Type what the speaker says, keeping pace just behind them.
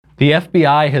The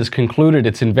FBI has concluded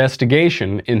its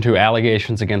investigation into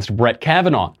allegations against Brett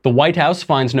Kavanaugh. The White House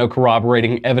finds no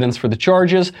corroborating evidence for the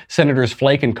charges. Senators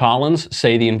Flake and Collins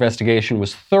say the investigation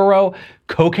was thorough.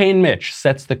 Cocaine Mitch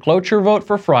sets the cloture vote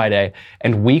for Friday,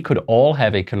 and we could all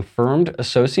have a confirmed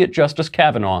Associate Justice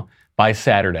Kavanaugh by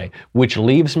Saturday, which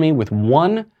leaves me with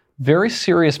one very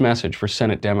serious message for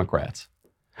Senate Democrats.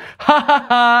 Ha ha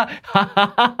ha, ha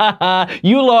ha ha ha,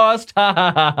 you lost, ha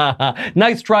ha ha ha.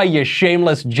 Nice try, you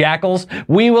shameless jackals.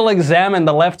 We will examine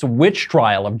the left's witch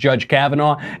trial of Judge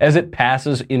Kavanaugh as it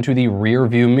passes into the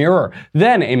rearview mirror.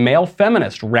 Then a male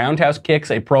feminist roundhouse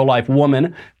kicks a pro-life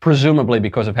woman, presumably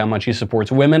because of how much he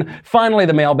supports women. Finally,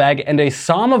 the mailbag and a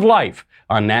psalm of life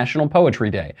on National Poetry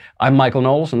Day. I'm Michael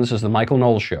Knowles, and this is The Michael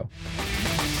Knowles Show.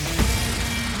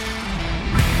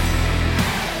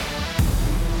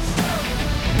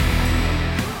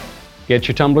 Get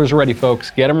your tumblers ready,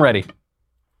 folks. Get them ready.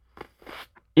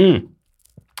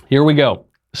 Here we go.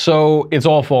 So it's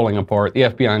all falling apart. The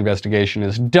FBI investigation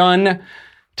is done.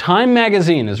 Time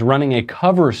magazine is running a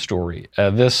cover story.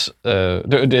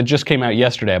 It just came out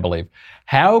yesterday, I believe.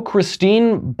 How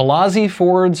Christine Blasey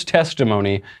Ford's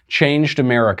testimony changed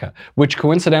America, which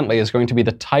coincidentally is going to be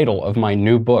the title of my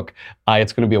new book.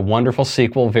 It's going to be a wonderful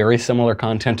sequel, very similar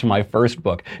content to my first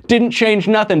book. Didn't change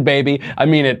nothing, baby. I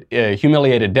mean, it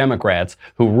humiliated Democrats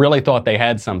who really thought they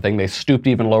had something. They stooped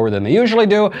even lower than they usually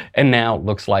do, and now it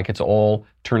looks like it's all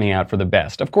turning out for the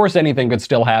best. Of course, anything could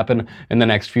still happen in the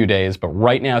next few days, but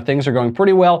right now things are going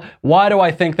pretty well. Why do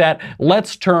I think that?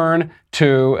 Let's turn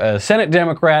to Senate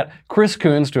Democrat Chris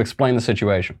Coons to explain the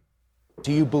situation.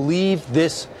 Do you believe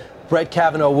this Brett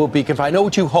Kavanaugh will be convicted? I know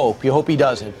what you hope. You hope he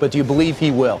doesn't, but do you believe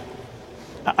he will?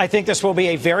 I think this will be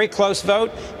a very close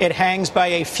vote. It hangs by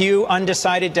a few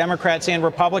undecided Democrats and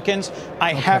Republicans.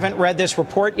 I haven't read this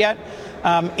report yet.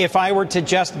 If I were to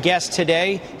just guess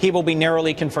today, he will be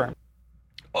narrowly confirmed.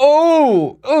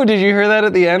 Oh, did you hear that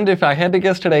at the end? If I had to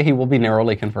guess today, he will be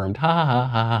narrowly confirmed. Ha, ha,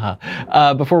 ha,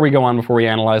 ha. Before we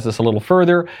analyze this a little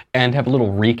further and have a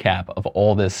little recap of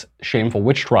all this shameful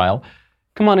witch trial,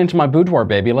 come on into my boudoir,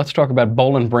 baby. Let's talk about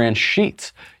Boll & Branch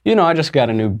sheets. You know, I just got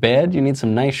a new bed. You need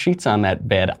some nice sheets on that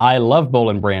bed. I love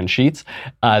Boll & Branch sheets.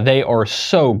 They are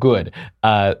so good.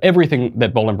 Everything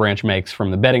that Boll & Branch makes,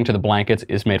 from the bedding to the blankets,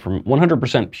 is made from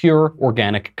 100% pure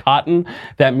organic cotton.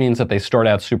 That means that they start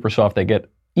out super soft. They get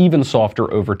even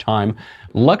softer over time.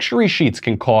 Luxury sheets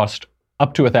can cost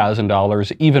up to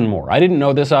 $1,000, even more. I didn't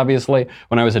know this, obviously.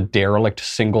 When I was a derelict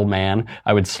single man,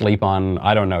 I would sleep on,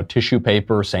 tissue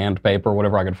paper, sandpaper,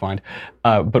 whatever I could find.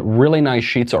 But really nice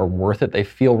sheets are worth it. They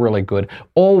feel really good.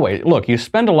 Always, look, you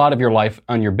spend a lot of your life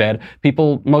on your bed.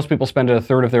 Most people spend a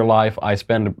third of their life. I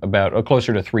spend about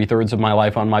closer to 3/3 of my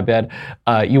life on my bed.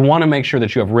 You want to make sure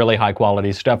that you have really high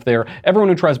quality stuff there. Everyone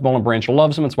who tries Boll & Branch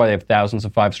loves them. It's why they have thousands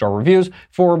of 5-star reviews.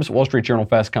 Forbes, Wall Street Journal,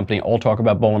 Fast Company all talk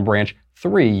about Boll & Branch.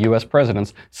 3 U.S.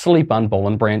 presidents sleep on Boll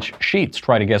 & Branch sheets.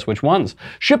 Try to guess which ones.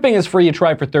 Shipping is free. You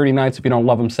try it for 30 nights. If you don't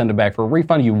love them, send it back for a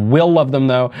refund. You will love them,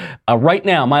 though. Right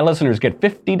now, my listeners get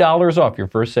 $50 off your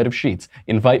first set of sheets.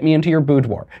 Invite me into your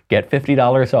boudoir. Get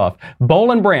 $50 off.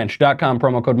 BollandBranch.com,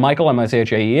 promo code Michael,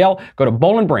 M-I-C-H-A-E-L. Go to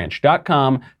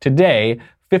BollandBranch.com today.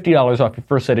 $50 off your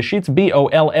first set of sheets.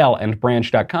 B-O-L-L and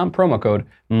branch.com, promo code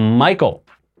Michael.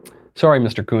 Sorry,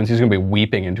 Mr. Coons, he's going to be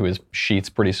weeping into his sheets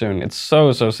pretty soon. It's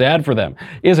so sad for them,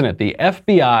 isn't it? The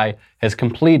FBI has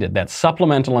completed that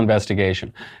supplemental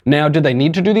investigation. Now, did they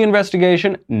need to do the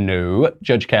investigation? No.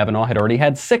 Judge Kavanaugh had already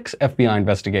had 6 FBI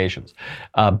investigations.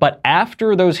 But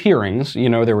after those hearings,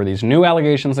 there were these new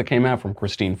allegations that came out from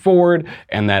Christine Ford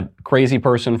and that crazy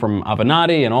person from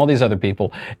Avenatti and all these other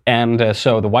people. And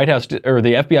so the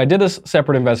FBI did this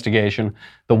separate investigation.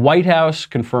 The White House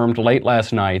confirmed late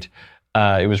last night,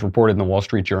 it was reported in the Wall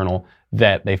Street Journal,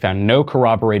 that they found no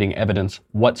corroborating evidence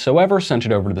whatsoever, sent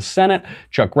it over to the Senate.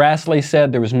 Chuck Grassley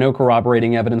said there was no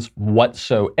corroborating evidence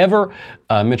whatsoever.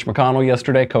 Mitch McConnell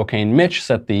yesterday, Cocaine Mitch,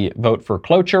 set the vote for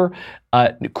cloture.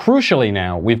 Crucially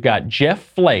now, we've got Jeff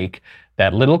Flake,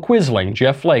 that little quisling.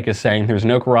 Jeff Flake is saying there's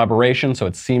no corroboration, so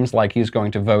it seems like he's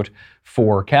going to vote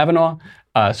for Kavanaugh.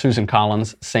 Susan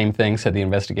Collins, same thing, said the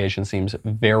investigation seems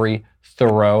very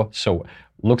thorough. So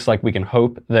looks like we can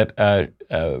hope that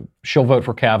she'll vote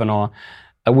for Kavanaugh,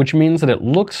 which means that it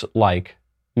looks like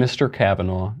Mr.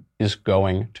 Kavanaugh is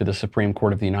going to the Supreme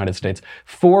Court of the United States.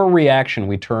 For reaction,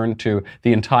 we turn to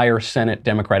the entire Senate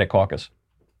Democratic caucus.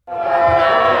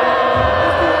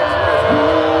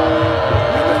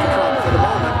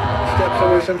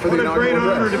 What a great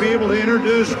honor to be able to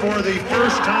introduce for the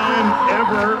first time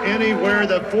ever anywhere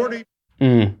the 40...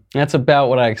 That's about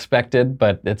what I expected,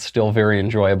 but it's still very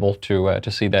enjoyable to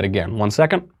see that again. 1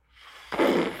 second.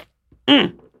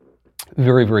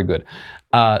 Very, very good.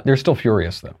 They're still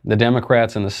furious, though. The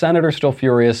Democrats in the Senate are still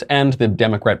furious, and the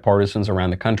Democrat partisans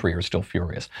around the country are still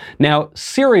furious. Now,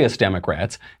 serious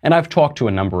Democrats, and I've talked to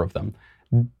a number of them,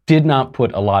 did not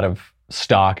put a lot of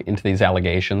stock into these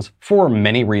allegations for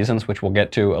many reasons, which we'll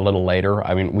get to a little later.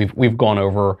 I mean, we've gone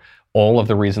over all of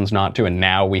the reasons not to, and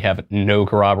now we have no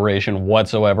corroboration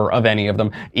whatsoever of any of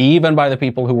them, even by the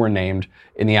people who were named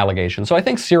in the allegations. So I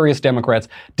think serious Democrats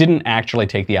didn't actually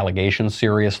take the allegations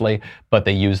seriously, but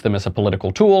they used them as a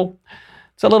political tool.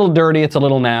 It's a little dirty, it's a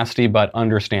little nasty, but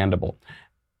understandable.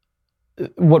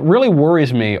 What really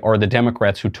worries me are the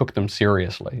Democrats who took them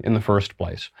seriously in the first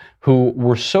place, who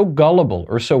were so gullible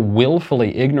or so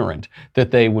willfully ignorant that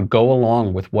they would go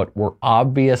along with what were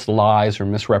obvious lies or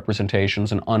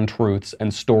misrepresentations and untruths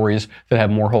and stories that have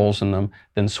more holes in them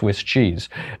than Swiss cheese.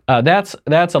 That's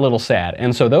a little sad.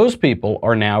 And so those people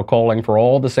are now calling for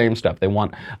all the same stuff. They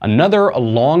want a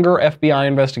longer FBI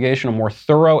investigation, a more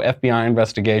thorough FBI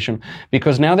investigation,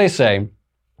 because now they say,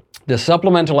 the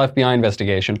supplemental FBI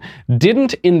investigation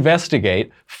didn't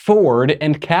investigate Ford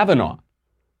and Kavanaugh.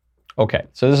 Okay,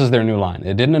 so this is their new line.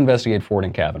 It didn't investigate Ford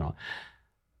and Kavanaugh.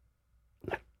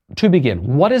 To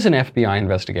begin, what is an FBI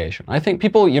investigation? I think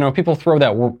people throw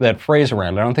that phrase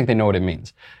around. I don't think they know what it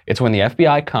means. It's when the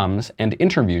FBI comes and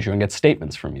interviews you and gets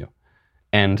statements from you.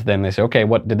 And then they say, okay,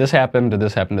 what did this happen? Did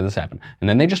this happen? Did this happen? And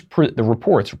then they just, the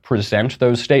reports present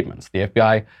those statements. The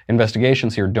FBI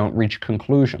investigations here don't reach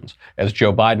conclusions, as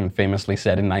Joe Biden famously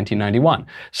said in 1991.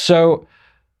 So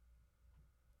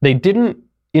they didn't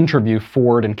interview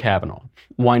Ford and Kavanaugh.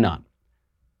 Why not?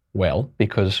 Well,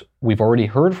 because we've already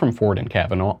heard from Ford and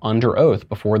Kavanaugh under oath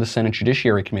before the Senate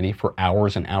Judiciary Committee for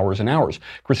hours and hours and hours.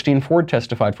 Christine Ford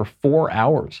testified for 4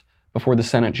 hours before the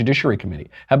Senate Judiciary Committee.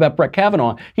 How about Brett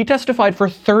Kavanaugh? He testified for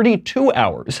 32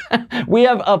 hours. We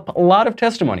have a lot of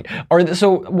testimony.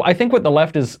 So I think what the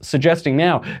left is suggesting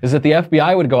now is that the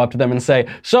FBI would go up to them and say,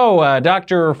 so,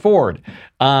 Dr. Ford,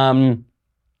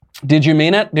 did you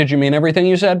mean it? Did you mean everything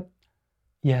you said?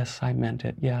 Yes, I meant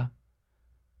it, yeah.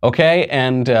 Okay,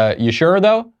 and you sure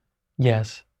though?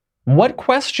 Yes. What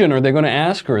question are they going to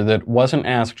ask her that wasn't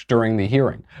asked during the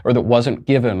hearing or that wasn't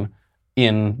given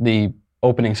in the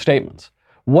opening statements?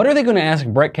 What are they going to ask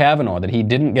Brett Kavanaugh that he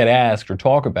didn't get asked or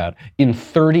talk about in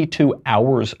 32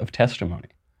 hours of testimony?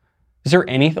 Is there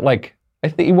anything, I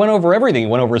think he went over everything. He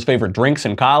went over his favorite drinks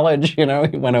in college, he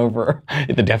went over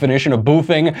the definition of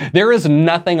boofing. There is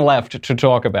nothing left to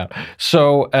talk about.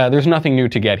 So there's nothing new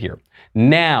to get here.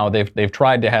 Now they've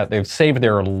saved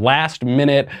their last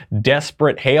minute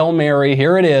desperate Hail Mary.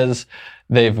 Here it is.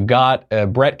 They've got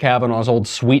Brett Kavanaugh's old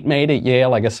suite mate at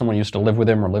Yale. I guess someone used to live with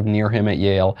him or live near him at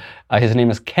Yale. His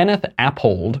name is Kenneth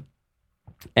Appold.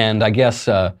 And I guess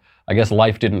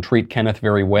life didn't treat Kenneth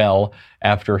very well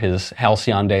after his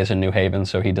halcyon days in New Haven,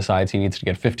 so he decides he needs to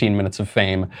get 15 minutes of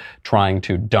fame trying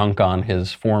to dunk on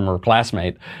his former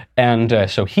classmate. And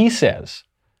so he says,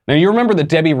 now you remember the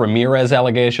Debbie Ramirez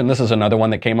allegation? This is another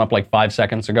one that came up 5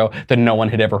 seconds ago that no one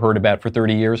had ever heard about for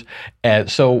 30 years.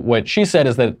 So what she said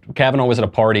is that Kavanaugh was at a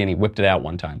party and he whipped it out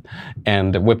one time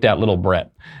and whipped out little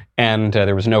Brett. And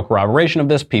there was no corroboration of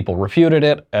this. People refuted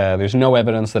it. There's no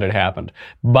evidence that it happened.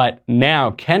 But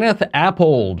now Kenneth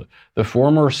Appold, the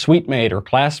former suite mate or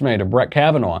classmate of Brett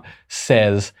Kavanaugh,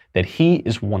 says that he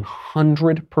is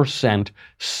 100%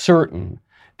 certain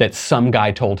that some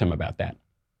guy told him about that.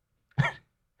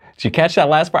 Did you catch that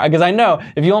last part? Because I know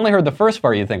if you only heard the first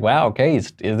part, you think, wow, okay,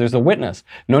 there's a witness.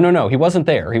 No, he wasn't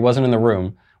there. He wasn't in the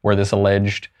room where this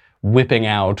alleged whipping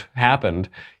out happened.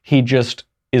 He just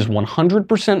is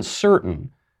 100% certain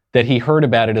that he heard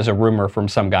about it as a rumor from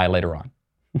some guy later on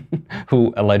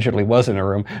who allegedly was in a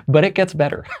room. But it gets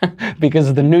better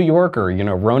because the New Yorker,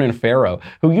 Ronan Farrow,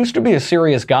 who used to be a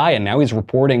serious guy and now he's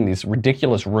reporting these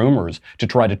ridiculous rumors to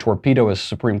try to torpedo a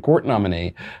Supreme Court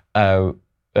nominee, a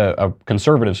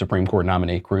conservative Supreme Court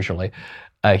nominee, crucially.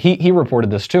 He reported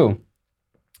this too.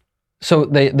 So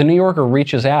the New Yorker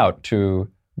reaches out to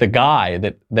the guy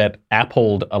that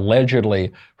Appold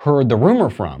allegedly heard the rumor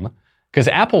from, because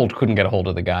Appold couldn't get a hold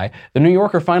of the guy. The New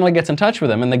Yorker finally gets in touch with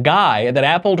him, and the guy that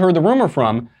Appold heard the rumor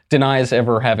from denies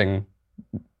ever having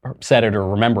said it or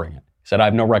remembering it. He said, I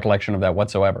have no recollection of that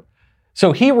whatsoever.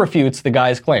 So he refutes the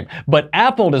guy's claim. But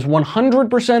Appold is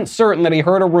 100% certain that he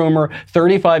heard a rumor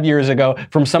 35 years ago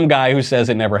from some guy who says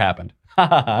it never happened.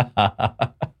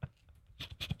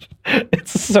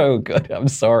 It's so good. I'm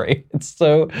sorry. It's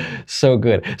so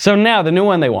good. So now the new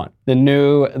one they want, the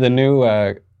new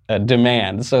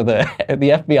demand. So the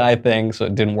FBI thing, so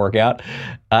it didn't work out.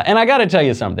 And I got to tell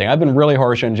you something. I've been really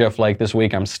harsh on Jeff Flake this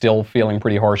week. I'm still feeling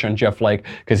pretty harsh on Jeff Flake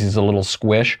because he's a little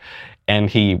squish. And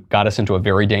he got us into a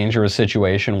very dangerous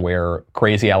situation where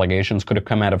crazy allegations could have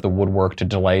come out of the woodwork to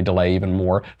delay even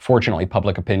more. Fortunately,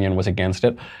 public opinion was against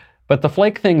it. But the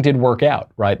Flake thing did work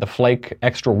out, right? The Flake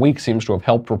extra week seems to have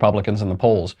helped Republicans in the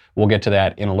polls. We'll get to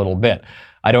that in a little bit.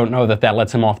 I don't know that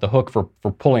lets him off the hook for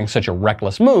pulling such a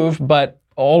reckless move, but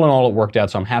all in all, it worked out,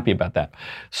 so I'm happy about that.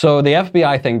 So the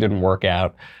FBI thing didn't work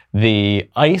out. The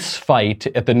ICE fight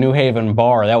at the New Haven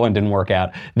bar, that one didn't work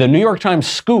out. The New York Times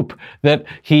scoop that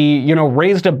he,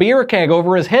 raised a beer keg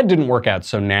over his head didn't work out.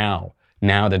 So now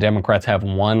the Democrats have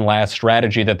one last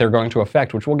strategy that they're going to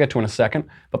affect, which we'll get to in a second.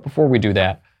 But before we do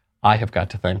that, I have got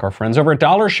to thank our friends over at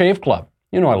Dollar Shave Club.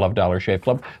 You know I love Dollar Shave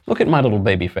Club. Look at my little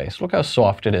baby face. Look how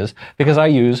soft it is, because I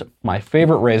use my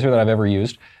favorite razor that I've ever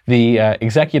used, the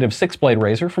Executive 6-blade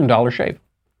razor from Dollar Shave.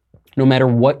 No matter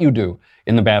what you do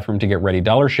in the bathroom to get ready,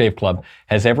 Dollar Shave Club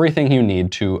has everything you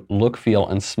need to look, feel,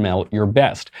 and smell your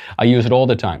best. I use it all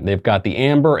the time. They've got the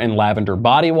amber and lavender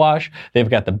body wash. They've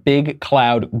got the Big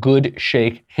Cloud Good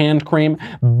Shake hand cream.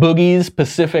 Boogie's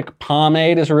Pacific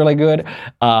pomade is really good.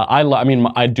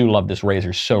 I do love this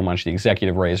razor so much, the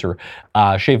Executive razor.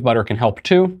 Shave butter can help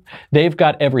too. They've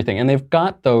got everything, and they've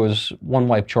got those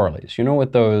one-wipe Charlies. You know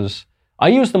what those... I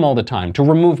use them all the time to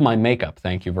remove my makeup.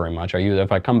 Thank you very much.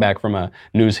 If I come back from a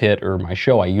news hit or my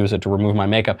show, I use it to remove my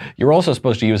makeup. You're also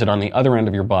supposed to use it on the other end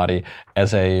of your body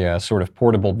as a sort of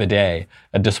portable bidet,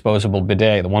 a disposable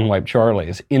bidet. The one-wipe Charlie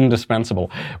is indispensable.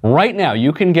 Right now,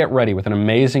 you can get ready with an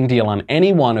amazing deal on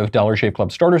any one of Dollar Shave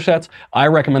Club starter sets. I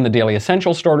recommend the Daily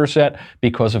Essentials starter set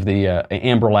because of the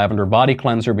Amber Lavender Body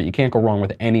Cleanser, but you can't go wrong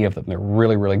with any of them. They're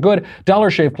really, really good.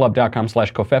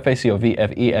 DollarShaveClub.com/Covfefe,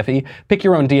 C-O-V-F-E-F-E. Pick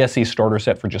your own DSC starter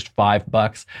set for just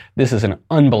 $5. This is an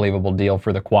unbelievable deal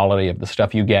for the quality of the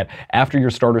stuff you get. After your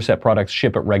starter set products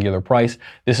ship at regular price,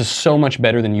 this is so much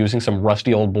better than using some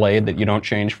rusty old blade that you don't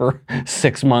change for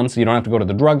 6 months. You don't have to go to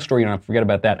the drugstore. You don't have to forget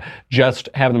about that. Just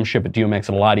have them ship it to you. Makes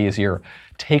it a lot easier.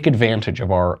 Take advantage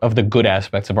of the good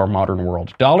aspects of our modern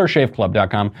world.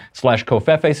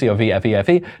 DollarShaveClub.com/Covfefe,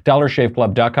 C-O-V-F-E-F-E.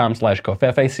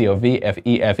 DollarShaveClub.com/Covfefe,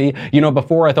 C-O-V-F-E-F-E.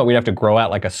 Before I thought we'd have to grow out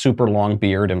like a super long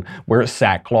beard and wear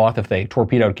sackcloth if they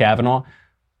torpedoed Kavanaugh.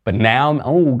 But now,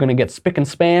 I'm going to get spick and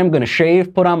spam, going to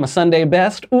shave, put on my Sunday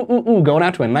best. Going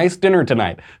out to a nice dinner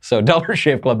tonight. So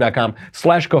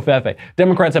DollarShaveClub.com/Covfefe.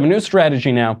 Democrats have a new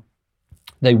strategy now.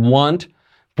 They want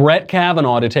Brett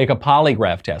Kavanaugh to take a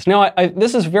polygraph test. Now,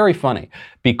 this is very funny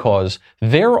because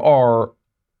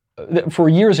for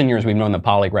years and years, we've known that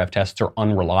polygraph tests are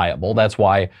unreliable. That's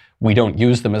why we don't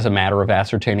use them as a matter of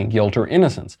ascertaining guilt or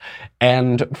innocence.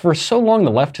 And for so long,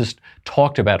 the left has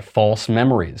talked about false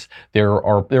memories.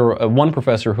 One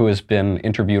professor who has been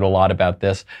interviewed a lot about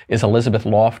this is Elizabeth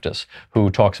Loftus, who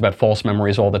talks about false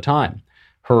memories all the time.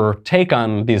 Her take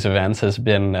on these events has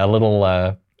been a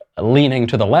little leaning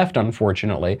to the left,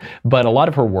 unfortunately, but a lot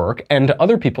of her work and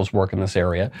other people's work in this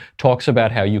area talks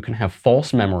about how you can have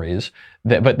false memories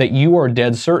that you are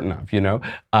dead certain of.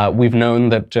 We've known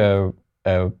that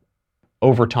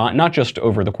over time, not just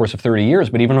over the course of 30 years,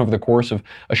 but even over the course of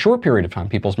a short period of time,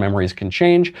 people's memories can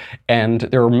change. And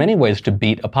there are many ways to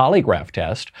beat a polygraph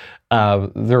test.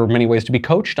 There are many ways to be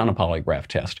coached on a polygraph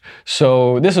test.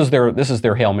 So this is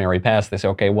their Hail Mary pass. They say,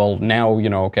 okay, well now,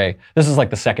 this is like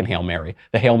the second Hail Mary,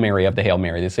 the Hail Mary of the Hail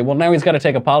Mary. They say, well, now he's got to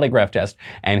take a polygraph test.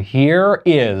 And here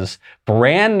is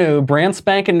brand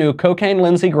spanking new cocaine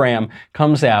Lindsey Graham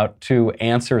comes out to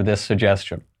answer this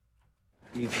suggestion.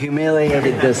 You've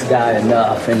humiliated this guy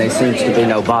enough, and there seems to be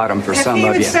no bottom for some of you.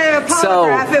 If he would say a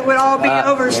polygraph, it would all be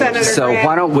over, Senator So Graham.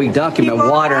 why don't we dunk him in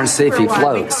water and see if he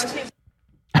floats?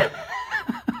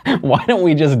 Why don't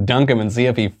we just dunk him and see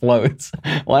if he floats?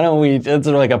 Why don't we, it's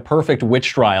like a perfect witch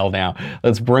trial now.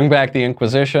 Let's bring back the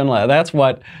Inquisition. That's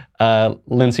what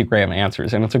Lindsey Graham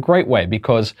answers. And it's a great way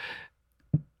because,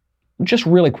 just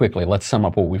really quickly, let's sum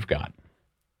up what we've got.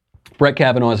 Brett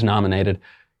Kavanaugh is nominated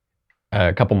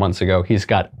a couple months ago. He's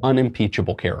got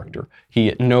unimpeachable character.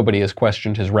 Nobody has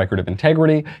questioned his record of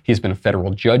integrity. He's been a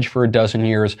federal judge for 12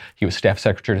 years. He was staff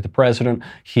secretary to the president.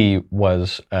 He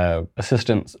was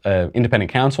assistant independent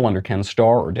counsel under Ken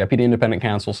Starr, or deputy independent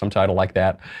counsel, some title like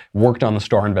that. Worked on the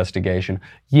Starr investigation.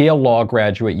 Yale law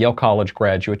graduate, Yale College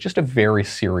graduate, just a very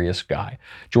serious guy.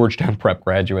 Georgetown prep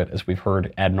graduate, as we've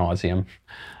heard ad nauseum.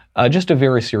 Just a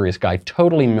very serious guy,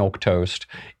 totally milquetoast.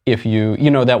 If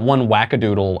that one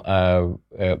wackadoodle,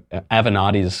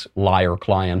 Avenatti's liar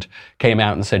client, came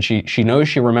out and said she knows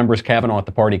she remembers Kavanaugh at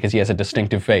the party because he has a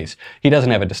distinctive face. He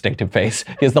doesn't have a distinctive face.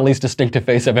 He has the least distinctive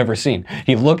face I've ever seen.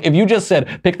 If you just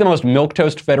said, pick the most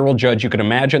milquetoast federal judge you could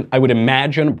imagine, I would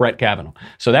imagine Brett Kavanaugh.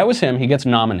 So that was him. He gets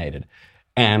nominated.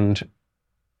 And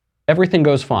everything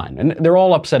goes fine. And they're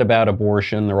all upset about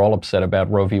abortion. They're all upset about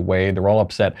Roe v. Wade. They're all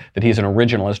upset that he's an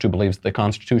originalist who believes the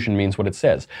Constitution means what it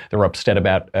says. They're upset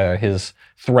about his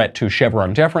threat to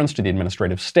Chevron deference, to the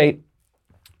administrative state,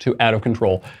 to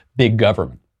out-of-control big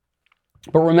government.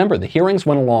 But remember, the hearings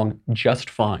went along just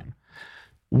fine.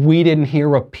 We didn't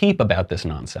hear a peep about this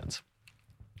nonsense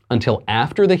until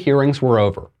after the hearings were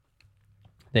over.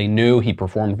 They knew he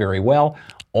performed very well.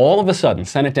 All of a sudden,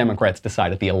 Senate Democrats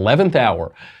decide at the 11th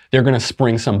hour they're going to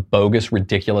spring some bogus,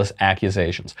 ridiculous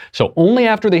accusations. So only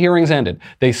after the hearings ended,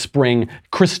 they spring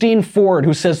Christine Ford,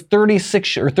 who says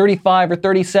 36 or 35 or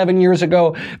 37 years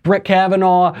ago, Brett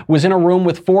Kavanaugh was in a room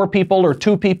with 4 people or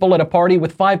 2 people at a party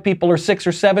with 5 people or 6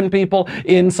 or 7 people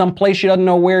in some place she doesn't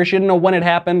know where. She didn't know when it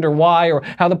happened or why or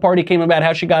how the party came about,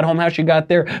 how she got home, how she got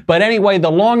there. But anyway,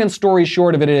 the long and story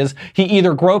short of it is he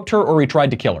either groped her or he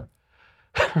tried to kill her.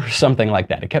 Or something like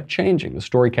that. It kept changing. The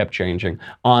story kept changing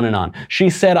on and on. She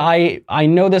said, I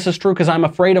know this is true because I'm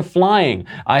afraid of flying.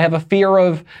 I have a fear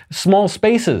of small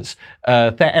spaces.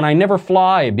 And I never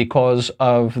fly because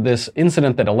of this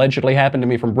incident that allegedly happened to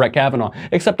me from Brett Kavanaugh,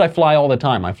 except I fly all the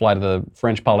time. I fly to the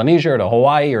French Polynesia or to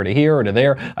Hawaii or to here or to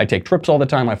there. I take trips all the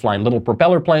time. I fly in little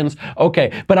propeller planes.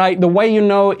 Okay, but the way you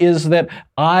know is that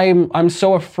I'm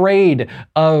so afraid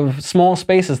of small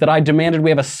spaces that I demanded we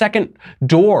have a second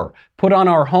door put on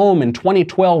our home in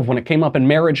 2012 when it came up in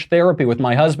marriage therapy with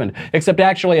my husband, except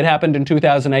actually it happened in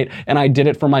 2008 and I did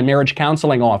it for my marriage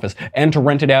counseling office and to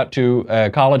rent it out to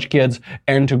college kids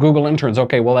and to Google interns.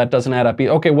 Okay, well that doesn't add up.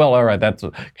 Okay, well, all right,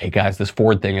 hey guys, this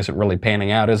Ford thing isn't really panning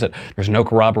out, is it? There's no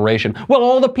corroboration. Well,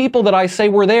 all the people that I say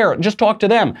were there, just talk to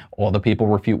them. All the people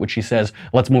refute what she says.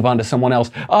 Let's move on to someone else.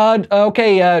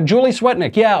 Julie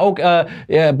Swetnick,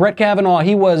 Brett Kavanaugh,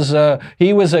 he was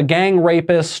a gang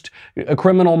rapist, a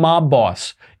criminal mob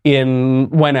boss in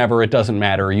whenever. It doesn't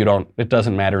matter. It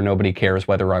doesn't matter. Nobody cares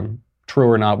whether I'm true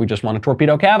or not. We just want to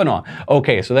torpedo Kavanaugh.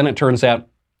 Okay, so then it turns out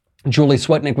Julie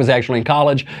Swetnick was actually in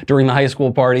college during the high school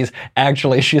parties.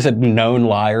 Actually, she's a known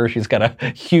liar. She's got a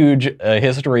huge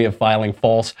history of filing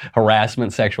false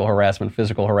harassment, sexual harassment,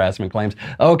 physical harassment claims.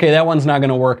 Okay, that one's not going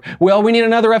to work. Well, we need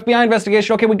another FBI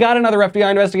investigation. Okay, we got another FBI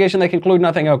investigation. They conclude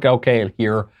nothing. Okay, and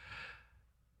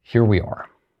here we are.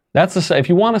 That's if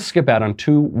you want to skip out on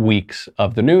 2 weeks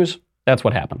of the news, that's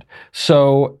what happened.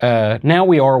 So now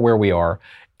we are where we are,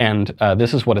 and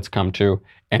this is what it's come to.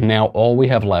 And now all we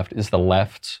have left is the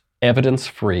left's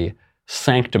evidence-free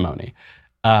sanctimony.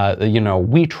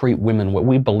 We treat women,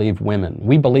 we believe women.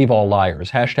 We believe all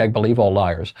liars. # believe all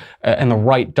liars. And the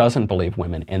right doesn't believe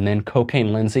women. And then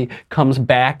Cocaine Lindsay comes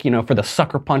back, for the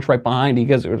sucker punch right behind. He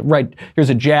goes, right, here's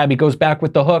a jab. He goes back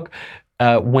with the hook.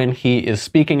 When he is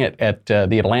speaking at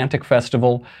the Atlantic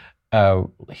Festival,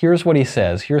 here's what he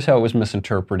says. Here's how it was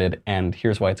misinterpreted. And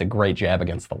here's why it's a great jab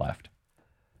against the left.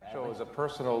 It was a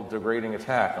personal degrading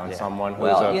attack on someone who's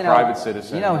a private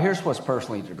citizen. Here's what's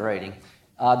personally degrading.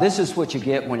 This is what you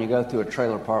get when you go through a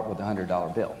trailer park with a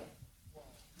 $100 bill.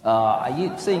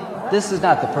 You see, this is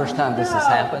not the first time this has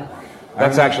happened.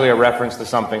 That's actually a reference to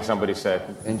something somebody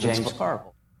said. In James Carville.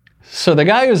 So the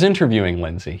guy who's interviewing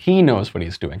Lindsay, he knows what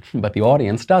he's doing, but the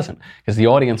audience doesn't, because the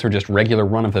audience are just regular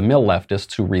run-of-the-mill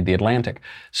leftists who read The Atlantic.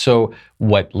 So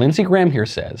what Lindsey Graham here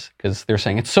says, because they're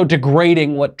saying it's so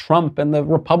degrading what Trump and the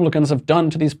Republicans have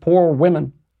done to these poor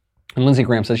women. And Lindsey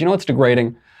Graham says, what's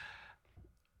degrading?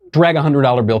 Drag a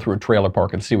 $100 bill through a trailer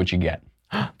park and see what you get.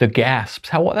 The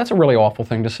gasps. That's a really awful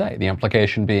thing to say. The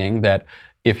implication being that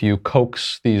if you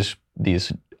coax these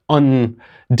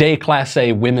day class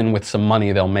A women with some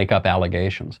money, they'll make up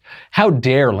allegations. How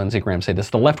dare Lindsey Graham say this?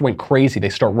 The left went crazy. They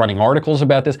start running articles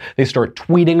about this. They start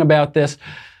tweeting about this.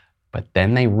 But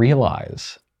then they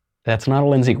realize that's not a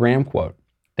Lindsey Graham quote.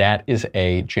 That is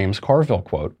a James Carville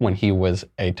quote when he was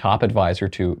a top advisor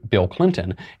to Bill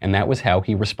Clinton, and that was how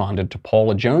he responded to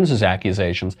Paula Jones's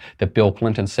accusations that Bill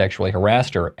Clinton sexually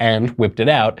harassed her and whipped it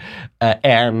out,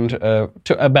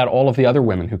 about all of the other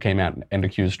women who came out and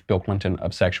accused Bill Clinton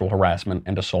of sexual harassment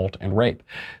and assault and rape.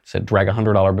 Said, drag a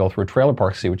 $100 bill through a trailer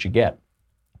park, see what you get.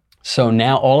 So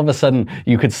now all of a sudden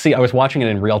you could see, I was watching it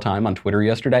in real time on Twitter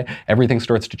yesterday, everything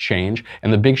starts to change,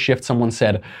 and the big shift, someone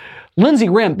said, Lindsey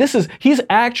Graham, he's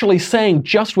actually saying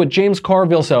just what James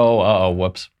Carville said.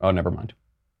 Whoops. Oh, never mind.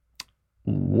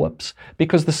 Whoops.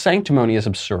 Because the sanctimony is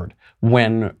absurd.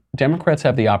 When Democrats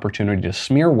have the opportunity to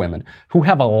smear women, who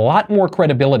have a lot more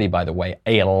credibility, by the way,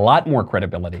 a lot more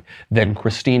credibility than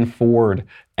Christine Ford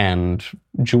and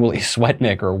Julie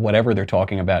Swetnick or whatever they're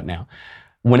talking about now.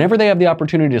 Whenever they have the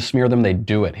opportunity to smear them, they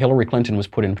do it. Hillary Clinton was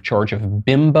put in charge of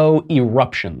bimbo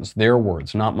eruptions. Their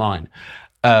words, not mine.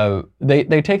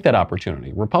 They take that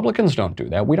opportunity. Republicans don't do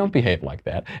that. We don't behave like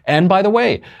that. And by the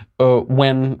way,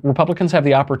 when Republicans have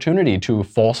the opportunity to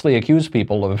falsely accuse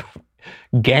people of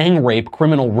gang rape,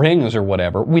 criminal rings or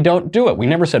whatever, we don't do it. We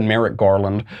never said Merrick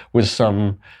Garland was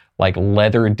some like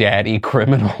leather daddy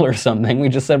criminal or something. We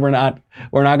just said we're not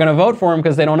going to vote for him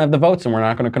because they don't have the votes and we're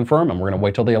not going to confirm him. We're going to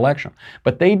wait till the election.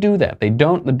 But they do that. The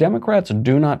Democrats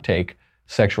do not take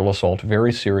sexual assault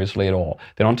very seriously at all.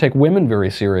 They don't take women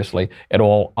very seriously at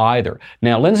all either.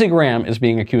 Now, Lindsey Graham is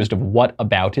being accused of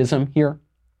whataboutism here.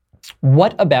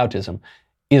 Whataboutism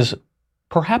is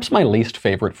perhaps my least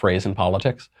favorite phrase in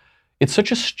politics. It's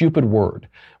such a stupid word.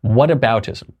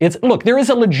 Whataboutism. Look, there is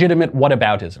a legitimate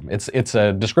whataboutism. It's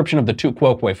a description of the tu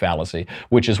quoque fallacy,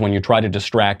 which is when you try to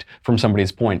distract from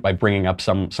somebody's point by bringing up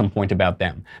some point about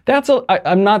them.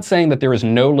 I'm not saying that there is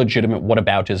no legitimate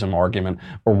whataboutism argument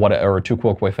or a tu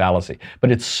quoque fallacy,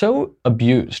 but it's so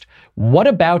abused.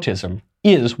 Whataboutism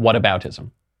is whataboutism.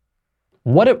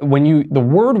 The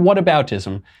word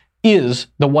whataboutism is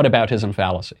the whataboutism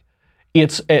fallacy.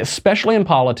 It's especially in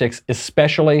politics,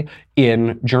 especially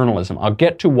in journalism. I'll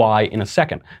get to why in a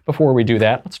second. Before we do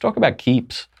that, let's talk about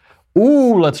Keeps.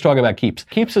 Let's talk about Keeps.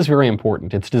 Keeps is very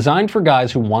important. It's designed for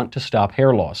guys who want to stop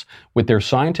hair loss. With their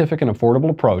scientific and affordable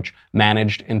approach,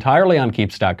 managed entirely on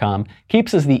Keeps.com,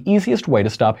 Keeps is the easiest way to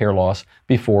stop hair loss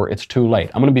before it's too late.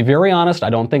 I'm going to be very honest. I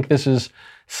don't think this is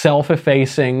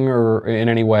self-effacing or in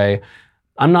any way.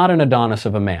 I'm not an Adonis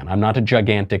of a man. I'm not a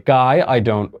gigantic guy. I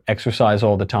don't exercise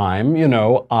all the time,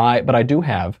 but I do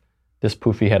have this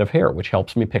poofy head of hair, which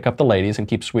helps me pick up the ladies and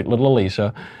keep sweet little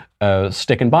Elisa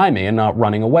sticking by me and not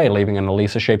running away, leaving an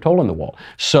Elisa-shaped hole in the wall.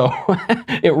 So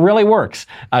it really works.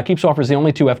 Keeps offers the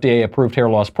only 2 FDA-approved hair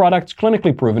loss products,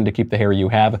 clinically proven to keep the hair you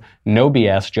have. No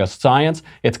BS, just science.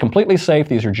 It's completely safe.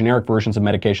 These are generic versions of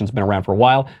medications, been around for a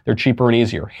while. They're cheaper and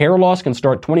easier. Hair loss can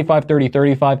start $25, $30,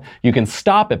 $35. You can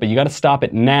stop it, but you got to stop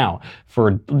it now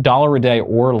for $1 a day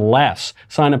or less.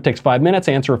 Sign up takes 5 minutes,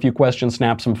 answer a few questions,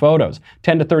 snap some photos.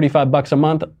 $10 to $35 a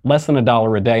month, less than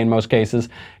 $1 a day in most cases.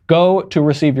 Go to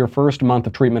receive your first month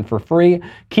of treatment for free.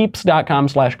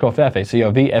 Keeps.com/Covfefe, Covfefe,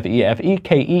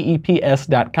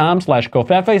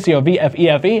 Keeps.com/Covfefe,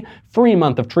 Covfefe, free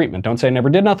month of treatment. Don't say I never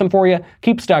did nothing for you.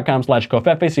 Keeps.com/Covfefe,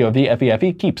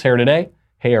 Covfefe, Keeps, hair today,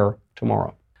 hair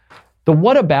tomorrow. The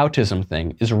whataboutism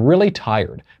thing is really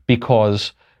tired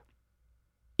because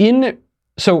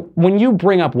so when you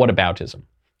bring up whataboutism,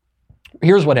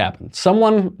 here's what happened.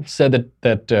 Someone said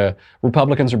that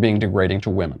Republicans are being degrading to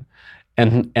women.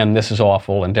 And this is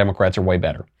awful, and Democrats are way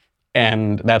better.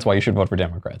 And that's why you should vote for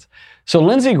Democrats. So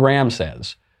Lindsey Graham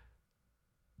says,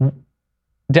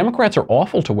 Democrats are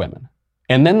awful to women.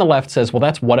 And then the left says, well,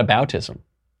 that's whataboutism.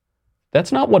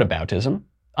 That's not whataboutism.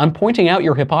 I'm pointing out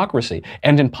your hypocrisy.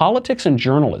 And in politics and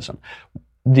journalism,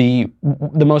 the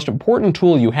most important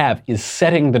tool you have is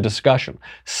setting the discussion,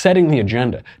 setting the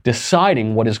agenda,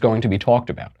 deciding what is going to be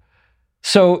talked about.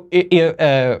 So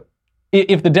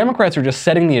if the Democrats are just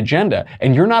setting the agenda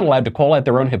and you're not allowed to call out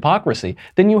their own hypocrisy,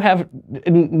 then you have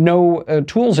no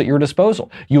tools at your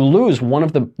disposal. You lose one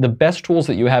of the best tools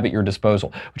that you have at your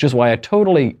disposal, which is why I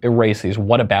totally erase these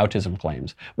whataboutism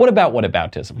claims. What about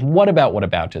whataboutism? What about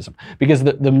whataboutism? Because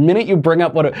the minute you bring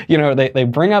up they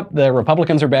bring up the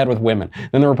Republicans are bad with women,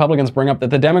 then the Republicans bring up that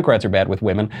the Democrats are bad with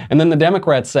women, and then the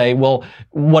Democrats say, well,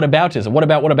 whataboutism? What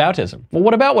about whataboutism? Well,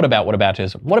 what about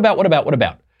whataboutism? What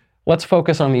about? Let's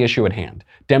focus on the issue at hand.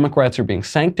 Democrats are being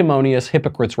sanctimonious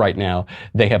hypocrites right now.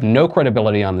 They have no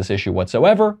credibility on this issue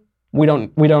whatsoever. We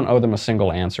don't owe them a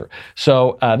single answer.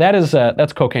 So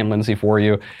that's Cocaine Lindsey for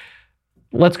you.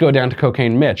 Let's go down to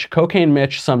Cocaine Mitch. Cocaine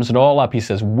Mitch sums it all up. He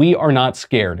says, we are not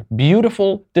scared.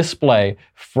 Beautiful display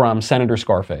from Senator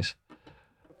Scarface.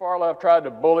 The far left tried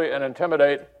to bully and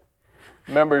intimidate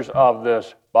members of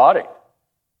this body.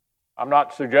 I'm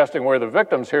not suggesting we're the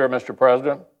victims here, Mr.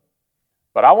 President.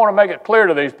 But I want to make it clear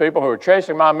to these people who are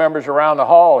chasing my members around the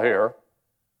hall here,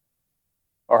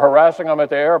 or harassing them at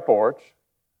the airports,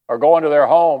 or going to their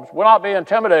homes, we'll not be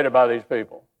intimidated by these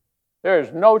people. There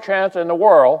is no chance in the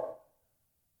world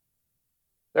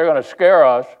they're going to scare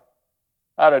us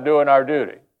out of doing our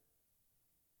duty.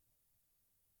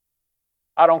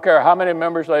 I don't care how many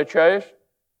members they chase,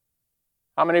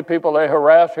 how many people they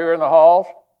harass here in the halls.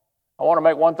 I want to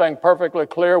make one thing perfectly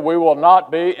clear. We will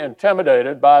not be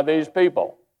intimidated by these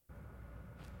people.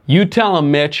 You tell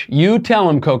him, Mitch. You tell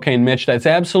him, Cocaine Mitch. That's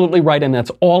absolutely right, and that's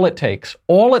all it takes.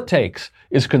 All it takes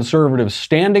is conservatives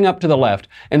standing up to the left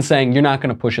and saying, you're not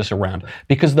going to push us around.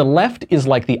 Because the left is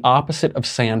like the opposite of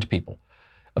sand people.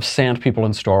 of sand people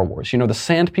in Star Wars. You know, the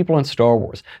sand people in Star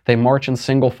Wars, they march in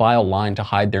single file line to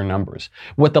hide their numbers.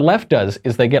 What the left does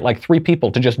is they get like 3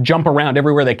 people to just jump around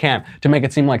everywhere they can to make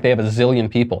it seem like they have a zillion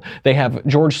people. They have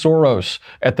George Soros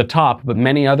at the top, but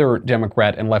many other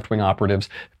Democrat and left-wing operatives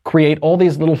create all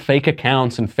these little fake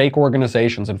accounts and fake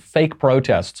organizations and fake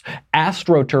protests,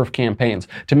 astroturf campaigns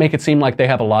to make it seem like they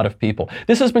have a lot of people.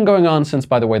 This has been going on since,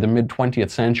 by the way, the mid-20th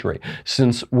century,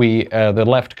 since the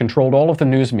left controlled all of the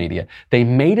news media. They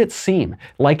made it seem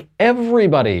like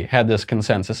everybody had this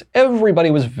consensus. Everybody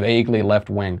was vaguely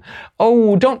left-wing.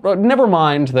 Oh, never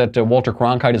mind that Walter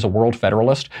Cronkite is a world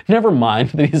federalist. Never mind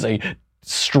that he's a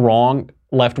strong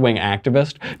left-wing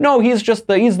activist. No, he's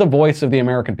the voice of the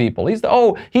American people.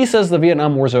 He says the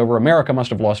Vietnam War's over. America must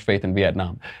have lost faith in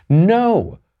Vietnam.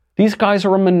 No. These guys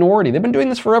are a minority. They've been doing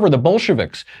this forever. The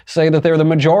Bolsheviks say that they're the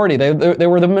majority. They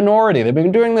were the minority. They've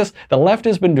been doing this. The left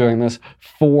has been doing this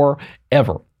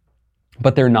forever.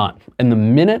 But they're not. And the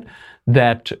minute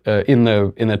that in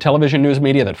the television news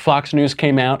media that Fox News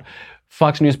came out,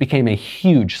 Fox News became a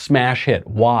huge smash hit.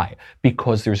 Why?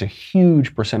 Because there's a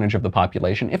huge percentage of the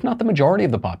population, if not the majority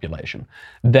of the population,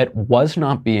 that was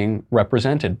not being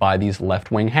represented by these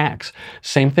left-wing hacks.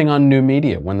 Same thing on new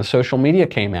media. When the social media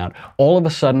came out, all of a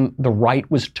sudden the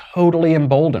right was totally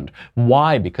emboldened.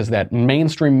 Why? Because that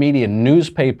mainstream media,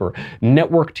 newspaper,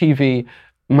 network TV,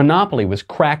 monopoly was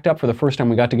cracked up for the first time.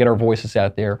 We got to get our voices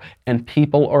out there, and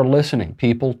people are listening.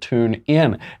 People tune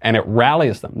in, and it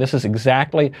rallies them. This is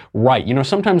exactly right. You know,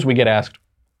 sometimes we get asked,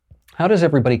 how does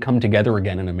everybody come together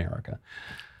again in America?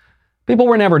 People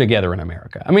were never together in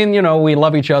America. I mean, you know, we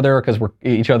love each other because we're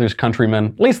each other's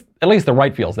countrymen. At least the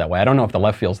right feels that way. I don't know if the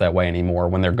left feels that way anymore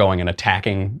when they're going and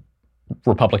attacking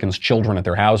Republicans' children at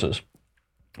their houses.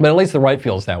 But at least the right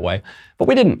feels that way. But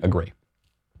we didn't agree.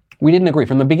 We didn't agree.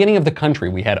 From the beginning of the country,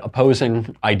 we had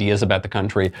opposing ideas about the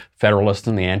country, Federalists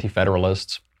and the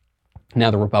Anti-Federalists, now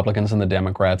the Republicans and the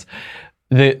Democrats.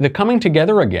 The coming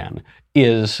together again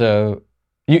is,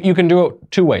 you can do it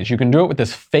 2 ways. You can do it with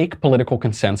this fake political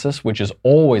consensus, which is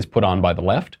always put on by the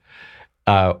left,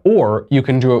 or you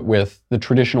can do it with the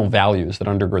traditional values that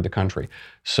undergird the country.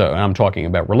 So I'm talking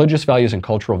about religious values and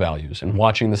cultural values and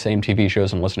watching the same TV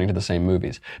shows and listening to the same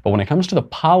movies. But when it comes to the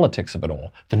politics of it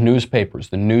all, the newspapers,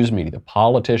 the news media, the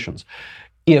politicians,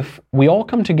 if we all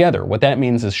come together, what that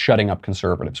means is shutting up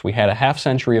conservatives. We had a half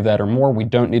century of that or more. We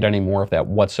don't need any more of that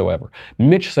whatsoever.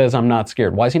 Mitch says, I'm not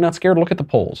scared. Why is he not scared? Look at the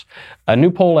polls. A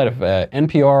new poll out of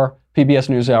NPR, PBS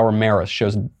NewsHour, Marist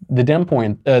shows the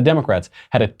Democrats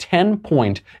had a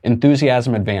 10-point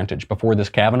enthusiasm advantage before this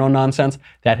Kavanaugh nonsense.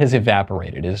 That has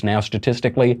evaporated. It is now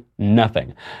statistically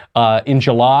nothing. In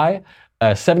July,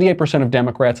 78% of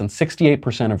Democrats and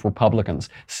 68% of Republicans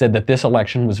said that this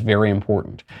election was very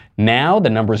important. Now, the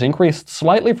numbers increased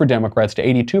slightly for Democrats to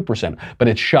 82%, but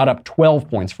it shot up 12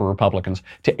 points for Republicans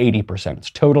to 80%. It's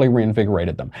totally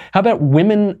reinvigorated them. How about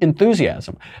women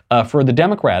enthusiasm? For the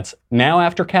Democrats, now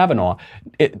after Kavanaugh,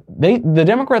 the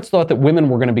Democrats thought that women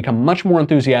were going to become much more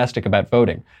enthusiastic about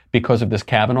voting because of this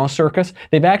Kavanaugh circus.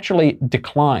 They've actually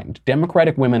declined.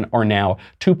 Democratic women are now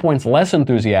 2 points less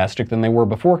enthusiastic than they were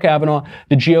before Kavanaugh.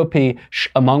 The GOP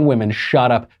among women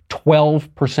shot up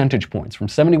 12 percentage points, from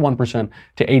 71%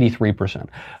 to 83%.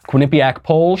 Quinnipiac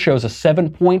poll shows a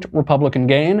 7-point Republican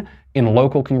gain in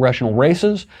local congressional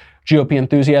races. GOP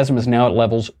enthusiasm is now at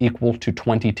levels equal to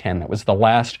 2010. That was the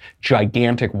last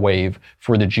gigantic wave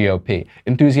for the GOP.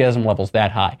 Enthusiasm levels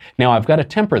that high. Now, I've got to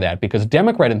temper that because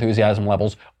Democrat enthusiasm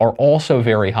levels are also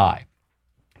very high.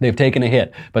 They've taken a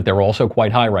hit, but they're also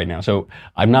quite high right now. So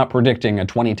I'm not predicting a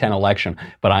 2010 election,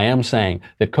 but I am saying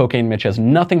that Cocaine Mitch has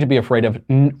nothing to be afraid of.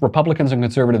 Republicans and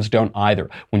conservatives don't either.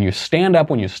 When you stand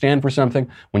up, when you stand for something,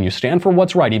 when you stand for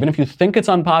what's right, even if you think it's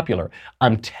unpopular,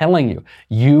 I'm telling you,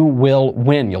 you will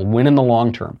win. You'll win in the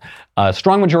long term. A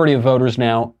strong majority of voters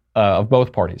now of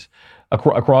both parties,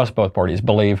 across both parties,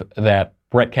 believe that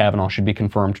Brett Kavanaugh should be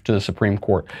confirmed to the Supreme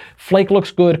Court. Flake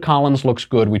looks good. Collins looks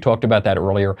good. We talked about that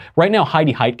earlier. Right now,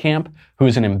 Heidi Heitkamp, who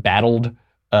is an embattled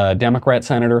Democrat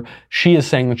senator, she is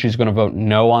saying that she's going to vote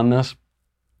no on this.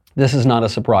 This is not a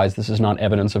surprise. This is not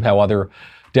evidence of how other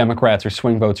Democrats or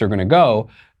swing votes are going to go.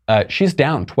 She's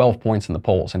down 12 points in the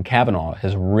polls, and Kavanaugh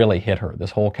has really hit her.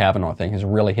 This whole Kavanaugh thing has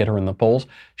really hit her in the polls.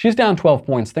 She's down 12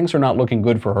 points. Things are not looking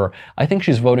good for her. I think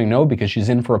she's voting no because she's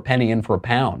in for a penny, in for a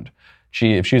pound.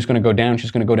 If she's going to go down,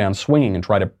 she's going to go down swinging and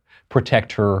try to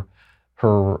protect her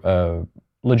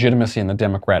legitimacy in the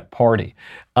Democrat Party.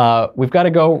 We've got to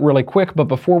go really quick, but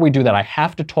before we do that, I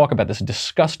have to talk about this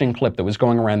disgusting clip that was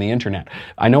going around the internet.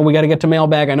 I know we got to get to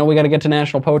Mailbag. I know we got to get to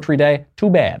National Poetry Day. Too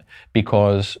bad,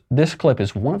 because this clip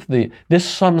is this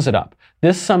sums it up.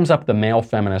 This sums up the male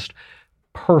feminist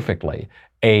perfectly.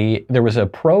 There was a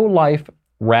pro-life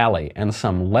rally and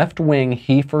some left-wing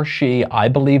he for she, I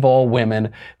believe all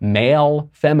women, male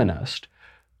feminist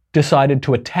decided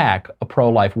to attack a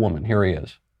pro-life woman. Here he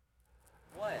is.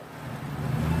 What?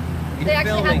 They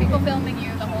actually have people filming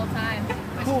you the whole time.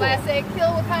 Which is why I say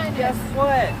kill with kindness. Guess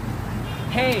what?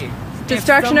 Hey.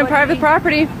 Destruction of private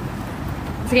property.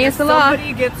 It's against the law. If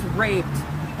somebody gets raped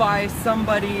by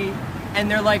somebody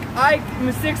and they're like, I'm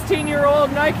a 16-year-old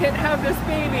and I can't have this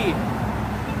baby.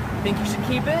 Think you should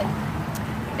keep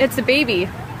it? It's a baby.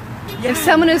 Yeah. If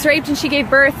someone is raped and she gave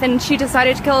birth and she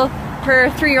decided to kill her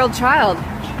 3-year-old child.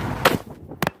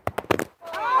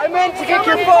 I meant to kick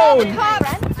your phone.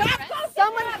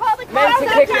 Someone call the cops. Meant to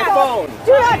kick your phone.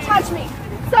 Do not touch me.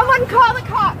 Someone call the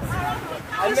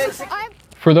cops.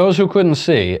 For those who couldn't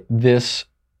see, this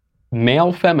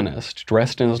male feminist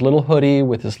dressed in his little hoodie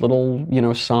with his little,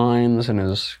 signs and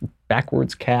his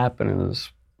backwards cap and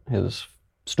his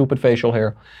stupid facial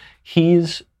hair, he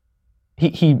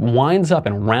winds up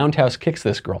and roundhouse kicks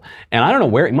this girl. And I don't know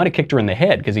where, he might have kicked her in the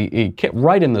head because he kicked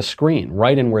right in the screen,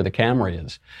 right in where the camera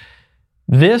is.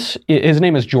 His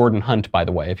name is Jordan Hunt, by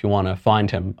the way, if you want to find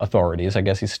him, authorities. I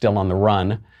guess he's still on the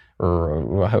run,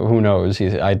 or who knows.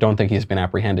 I don't think he's been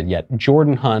apprehended yet.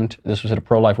 Jordan Hunt, this was at a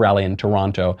pro-life rally in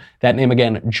Toronto. That name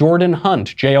again, Jordan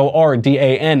Hunt,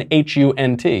 Jordanhunt,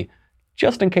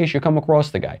 just in case you come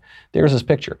across the guy. There's his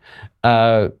picture.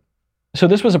 So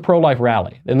this was a pro-life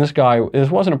rally, and this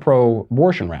wasn't a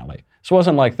pro-abortion rally. This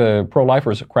wasn't like the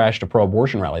pro-lifers crashed a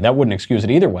pro-abortion rally. That wouldn't excuse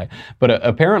it either way. But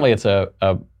apparently it's a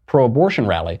pro-abortion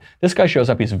rally. This guy shows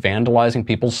up, he's vandalizing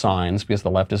people's signs because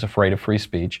the left is afraid of free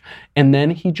speech, and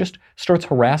then he just starts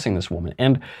harassing this woman.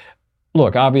 And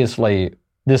look, obviously,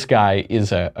 this guy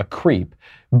is a creep,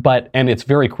 and it's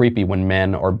very creepy when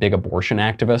men are big abortion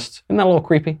activists. Isn't that a little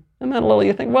creepy? Isn't that a little,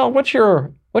 you think, well, what's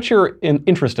your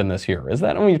interest in this here? Is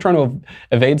that, you're trying to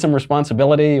evade some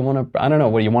responsibility? You want to, I don't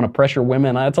know, you want to pressure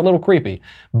women? It's a little creepy.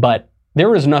 But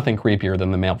there is nothing creepier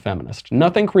than the male feminist.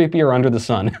 Nothing creepier under the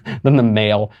sun than the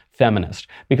male feminist.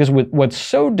 Because what's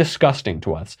so disgusting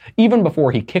to us, even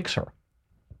before he kicks her,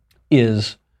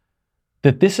 is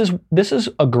that this is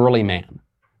a girly man.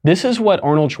 This is what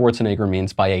Arnold Schwarzenegger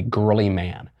means by a girly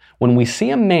man. When we see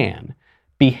a man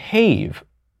behave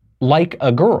like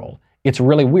a girl, it's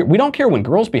really weird. We don't care when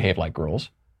girls behave like girls.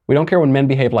 We don't care when men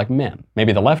behave like men.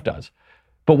 Maybe the left does.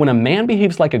 But when a man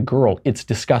behaves like a girl, it's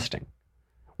disgusting.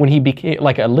 When he became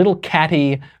like a little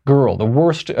catty girl, the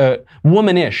worst,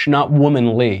 womanish, not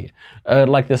womanly,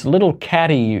 like this little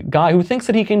catty guy who thinks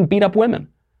that he can beat up women.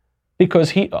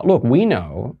 Because we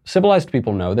know, civilized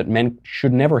people know that men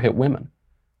should never hit women.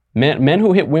 Men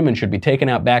who hit women should be taken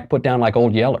out back, put down like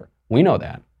Old Yeller. We know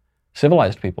that.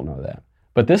 Civilized people know that.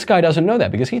 But this guy doesn't know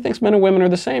that because he thinks men and women are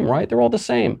the same, right? They're all the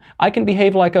same. I can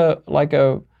behave like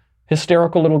a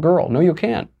hysterical little girl. No, you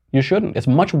can't. You shouldn't. It's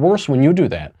much worse when you do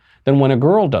that than when a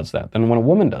girl does that, than when a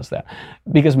woman does that.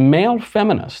 Because male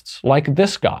feminists, like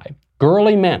this guy,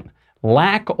 girly men,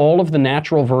 lack all of the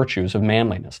natural virtues of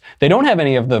manliness. They don't have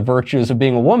any of the virtues of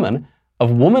being a woman,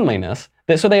 of womanliness,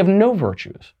 so they have no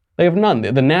virtues. They have none.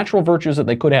 The natural virtues that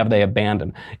they could have, they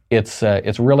abandon. It's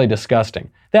really disgusting.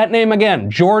 That name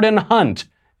again, Jordan Hunt,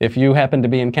 if you happen to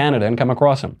be in Canada and come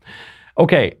across him.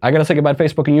 Okay, I got to say goodbye to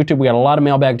Facebook and YouTube. We got a lot of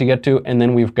mailbag to get to, and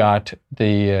then we've got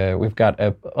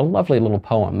a lovely little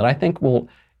poem that I think will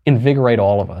invigorate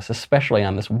all of us, especially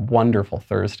on this wonderful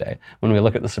Thursday when we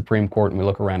look at the Supreme Court and we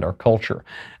look around our culture.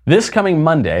 This coming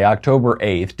Monday, October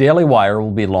 8th, Daily Wire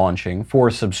will be launching, for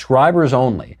subscribers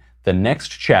only, the next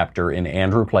chapter in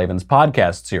Andrew Klavan's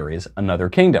podcast series, Another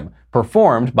Kingdom,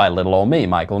 performed by little old me,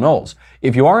 Michael Knowles.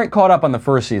 If you aren't caught up on the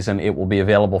first season, it will be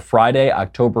available Friday,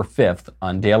 October 5th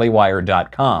on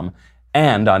dailywire.com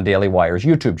and on Daily Wire's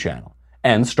YouTube channel.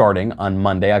 And starting on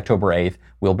Monday, October 8th,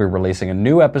 we'll be releasing a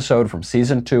new episode from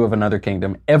Season 2 of Another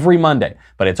Kingdom every Monday.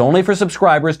 But it's only for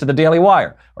subscribers to the Daily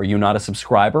Wire. Are you not a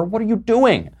subscriber? What are you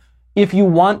doing? If you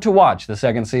want to watch the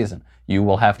second season, you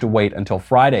will have to wait until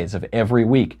Fridays of every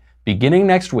week, beginning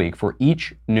next week, for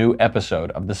each new episode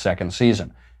of the second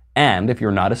season. And if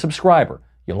you're not a subscriber,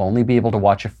 you'll only be able to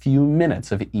watch a few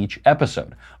minutes of each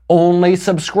episode. Only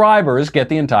subscribers get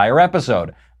the entire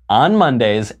episode on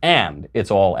Mondays, and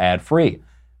it's all ad-free.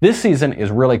 This season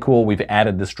is really cool. We've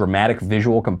added this dramatic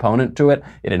visual component to it.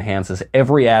 It enhances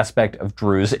every aspect of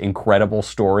Drew's incredible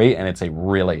story, and it's a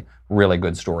really, really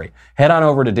good story. Head on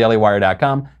over to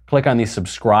dailywire.com, click on the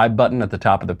subscribe button at the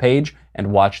top of the page,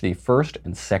 and watch the first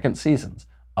and second seasons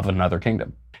of Another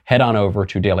Kingdom. Head on over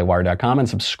to dailywire.com and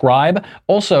subscribe.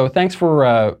 Also, thanks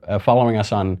for following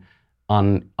us on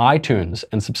iTunes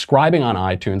and subscribing on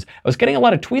iTunes. I was getting a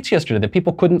lot of tweets yesterday that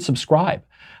people couldn't subscribe.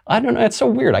 I don't know, it's so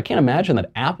weird. I can't imagine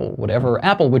that Apple,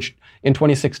 which in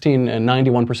 2016,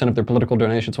 91% of their political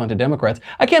donations went to Democrats,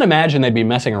 I can't imagine they'd be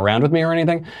messing around with me or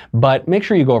anything, but make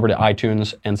sure you go over to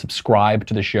iTunes and subscribe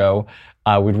to the show.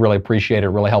 We'd really appreciate it. It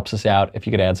really helps us out. If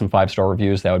you could add some 5-star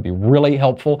reviews, that would be really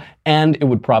helpful, and it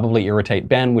would probably irritate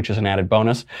Ben, which is an added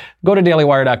bonus. Go to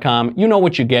dailywire.com. You know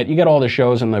what you get. You get all the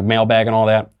shows and the mailbag and all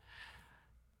that.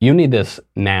 You need this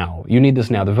now. You need this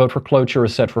now. The vote for cloture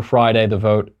is set for Friday. The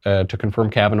vote to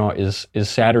confirm Kavanaugh is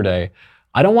Saturday.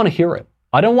 I don't want to hear it.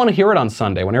 I don't want to hear it on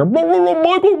Sunday when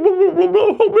Michael,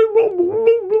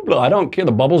 I don't care.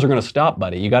 The bubbles are going to stop,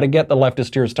 buddy. You got to get the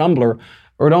leftist tears tumbler,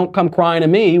 or don't come crying to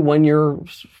me when you're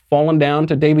falling down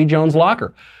to Davy Jones'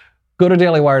 locker. Go to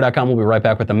dailywire.com. We'll be right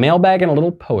back with the mailbag and a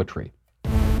little poetry.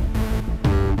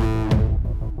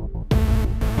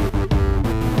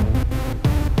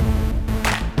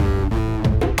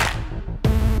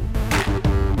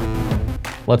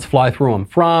 Let's fly through them.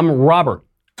 From Robert.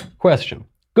 Question.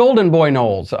 Golden Boy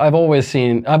Knowles. I've always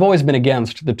been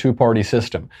against the two-party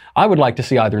system. I would like to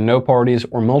see either no parties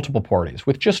or multiple parties.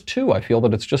 With just two, I feel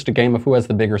that it's just a game of who has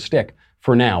the bigger stick.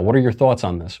 For now, what are your thoughts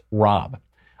on this? Rob.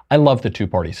 I love the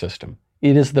two-party system.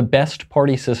 It is the best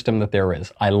party system that there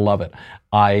is. I love it.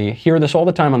 I hear this all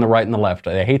the time on the right and the left.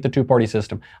 I hate the two-party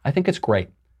system. I think it's great.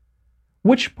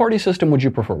 Which party system would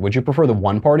you prefer? Would you prefer the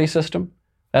one-party system?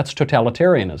 That's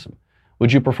totalitarianism.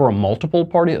 Would you prefer a multiple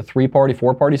party, a 3-party,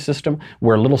 4-party system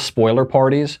where little spoiler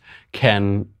parties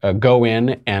can go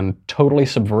in and totally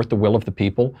subvert the will of the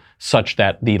people such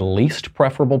that the least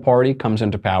preferable party comes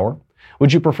into power?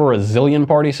 Would you prefer a zillion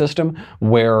party system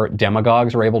where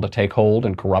demagogues are able to take hold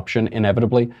and corruption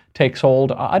inevitably takes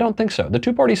hold? I don't think so. The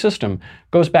two-party system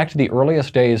goes back to the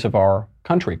earliest days of our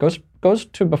country. It goes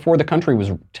to before the country was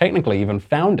technically even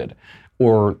founded,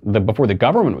 or before the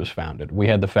government was founded. We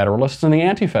had the Federalists and the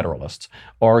Anti-Federalists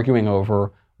arguing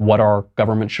over what our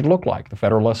government should look like. The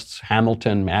Federalists,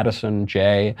 Hamilton, Madison,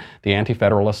 Jay, the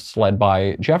Anti-Federalists led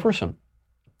by Jefferson.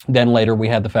 Then later we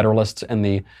had the Federalists and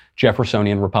the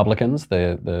Jeffersonian Republicans,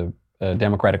 the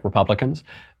Democratic Republicans.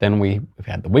 Then we've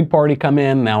had the Whig Party come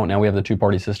in. Now we have the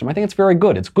two-party system. I think it's very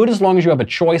good. It's good as long as you have a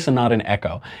choice and not an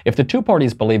echo. If the two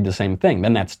parties believe the same thing,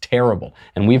 then that's terrible.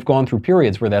 And we've gone through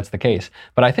periods where that's the case.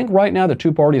 But I think right now the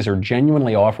two parties are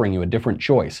genuinely offering you a different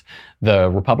choice.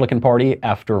 The Republican Party,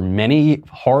 after many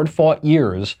hard-fought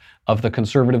years of the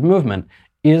conservative movement,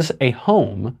 is a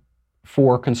home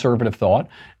for conservative thought,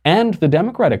 and the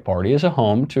Democratic Party is a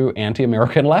home to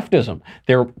anti-American leftism.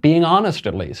 They're being honest,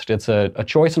 at least. It's a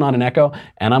choice, not an echo,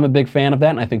 and I'm a big fan of that,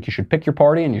 and I think you should pick your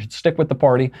party, and you should stick with the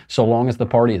party so long as the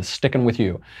party is sticking with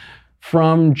you.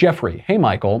 From Jeffrey. Hey,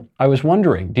 Michael, I was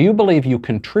wondering, do you believe you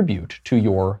contribute to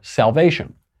your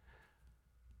salvation?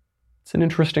 It's an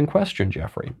interesting question,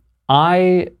 Jeffrey.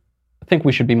 I think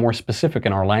we should be more specific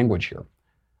in our language here.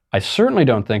 I certainly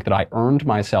don't think that I earned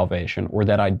my salvation or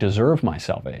that I deserve my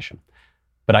salvation.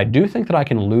 But I do think that I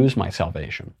can lose my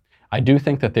salvation. I do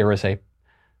think that there is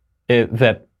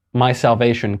that my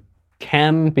salvation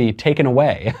can be taken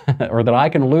away or that I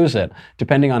can lose it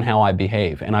depending on how I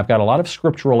behave. And I've got a lot of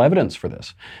scriptural evidence for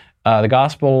this. The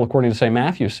gospel, according to St.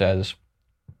 Matthew, says,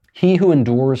 "He who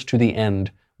endures to the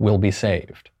end will be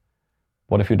saved."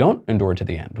 What if you don't endure to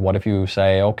the end? What if you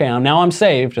say, okay, now I'm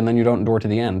saved, and then you don't endure to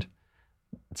the end?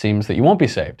 It seems that you won't be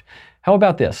saved. How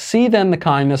about this? See then the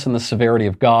kindness and the severity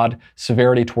of God,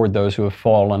 severity toward those who have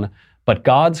fallen, but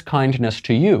God's kindness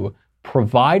to you,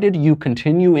 provided you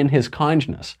continue in his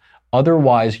kindness.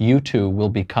 Otherwise, you too will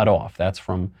be cut off. That's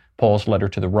from Paul's letter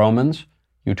to the Romans.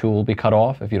 You too will be cut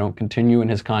off if you don't continue in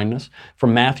his kindness.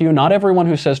 From Matthew, not everyone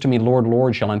who says to me, Lord,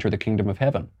 Lord, shall enter the kingdom of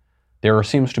heaven. There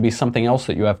seems to be something else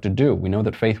that you have to do. We know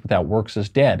that faith without works is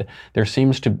dead. There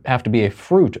seems to have to be a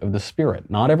fruit of the Spirit.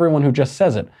 Not everyone who just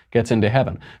says it gets into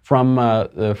heaven. From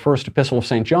the first epistle of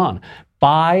St. John,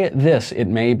 by this it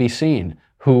may be seen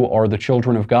who are the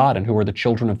children of God and who are the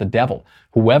children of the devil.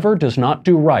 Whoever does not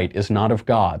do right is not of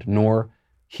God, nor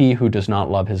he who does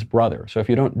not love his brother. So if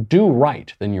you don't do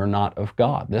right, then you're not of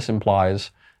God. This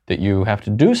implies that you have to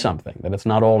do something, that it's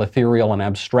not all ethereal and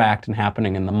abstract and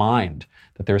happening in the mind,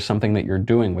 that there's something that you're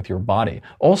doing with your body.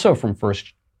 Also from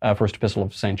first epistle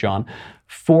of St. John,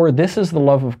 for this is the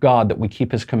love of God, that we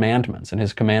keep his commandments, and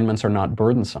his commandments are not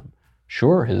burdensome.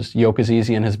 Sure, his yoke is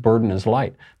easy and his burden is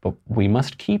light, but we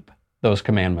must keep those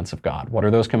commandments of God. What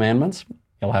are those commandments?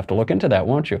 You'll have to look into that,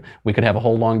 won't you? We could have a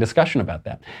whole long discussion about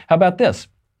that. How about this?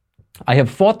 I have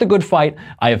fought the good fight,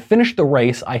 I have finished the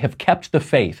race, I have kept the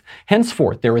faith.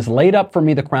 Henceforth there is laid up for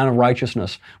me the crown of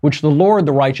righteousness, which the Lord,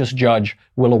 the righteous judge,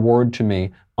 will award to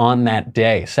me on that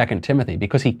day. 2 Timothy,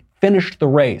 because he finished the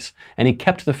race and he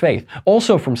kept the faith.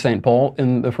 Also from St. Paul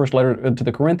in the first letter to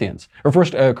the Corinthians, or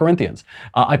First Corinthians,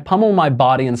 I pummel my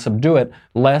body and subdue it,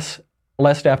 lest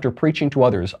after preaching to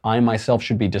others, I myself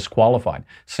should be disqualified.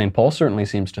 St. Paul certainly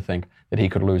seems to think that he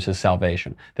could lose his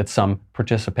salvation, that some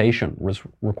participation was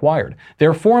required.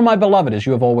 Therefore, my beloved, as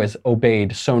you have always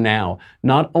obeyed, so now,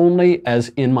 not only as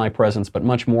in my presence, but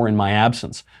much more in my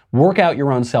absence, work out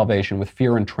your own salvation with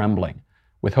fear and trembling,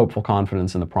 with hopeful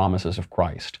confidence in the promises of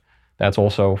Christ. That's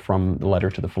also from the letter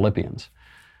to the Philippians.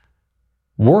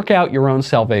 Work out your own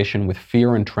salvation with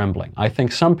fear and trembling. I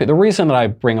think the reason that I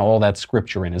bring all that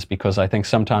scripture in is because I think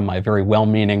sometimes my very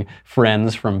well-meaning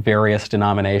friends from various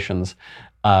denominations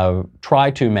try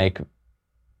to make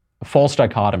false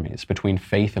dichotomies between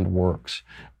faith and works,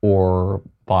 or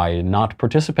by not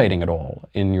participating at all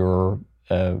in your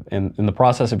in the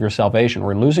process of your salvation,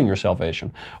 or in losing your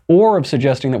salvation, or of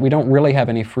suggesting that we don't really have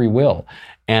any free will.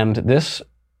 And this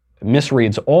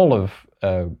misreads all of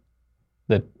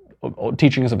the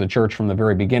teachings of the church from the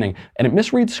very beginning, and it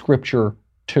misreads Scripture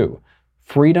too.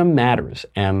 Freedom matters,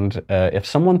 and if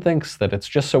someone thinks that it's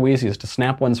just so easy as to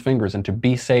snap one's fingers and to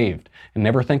be saved and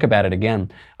never think about it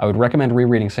again, I would recommend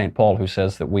rereading St. Paul, who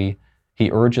says that he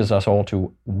urges us all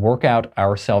to work out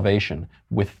our salvation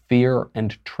with fear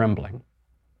and trembling.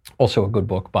 Also a good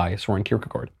book by Soren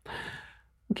Kierkegaard.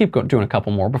 We'll keep doing a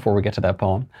couple more before we get to that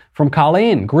poem. From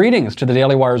Colleen, greetings to the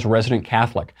Daily Wire's resident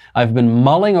Catholic. I've been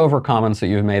mulling over comments that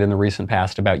you've made in the recent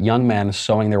past about young men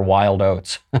sowing their wild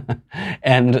oats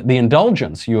and the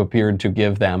indulgence you appeared to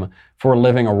give them for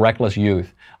living a reckless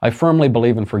youth. I firmly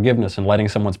believe in forgiveness and letting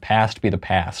someone's past be the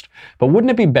past. But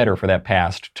wouldn't it be better for that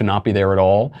past to not be there at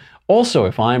all? Also,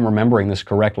 if I'm remembering this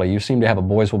correctly, you seem to have a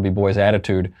boys will be boys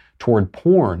attitude toward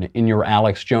porn in your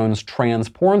Alex Jones trans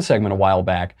porn segment a while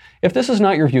back. If this is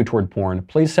not your view toward porn,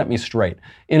 please set me straight.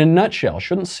 In a nutshell,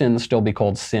 shouldn't sin still be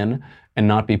called sin and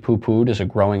not be poo-pooed as a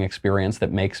growing experience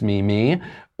that makes me me?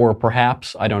 Or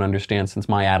perhaps, I don't understand, since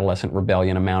my adolescent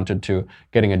rebellion amounted to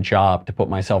getting a job to put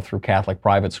myself through Catholic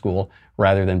private school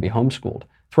rather than be homeschooled.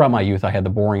 Throughout my youth, I had the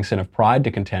boring sin of pride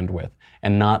to contend with,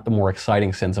 and not the more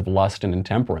exciting sins of lust and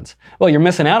intemperance. Well, you're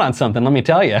missing out on something, let me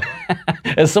tell you.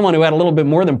 As someone who had a little bit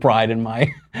more than pride in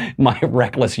my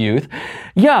reckless youth.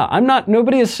 Yeah,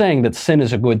 nobody is saying that sin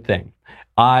is a good thing.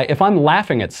 If I'm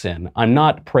laughing at sin, I'm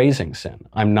not praising sin.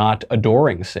 I'm not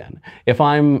adoring sin. If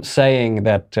I'm saying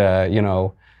that,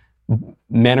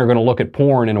 men are going to look at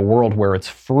porn in a world where it's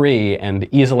free and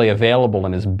easily available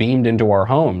and is beamed into our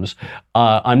homes,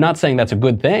 I'm not saying that's a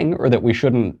good thing, or that we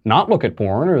shouldn't not look at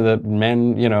porn, or that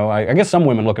men, I guess some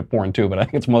women look at porn too, but I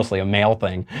think it's mostly a male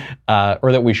thing,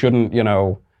 or that we shouldn't,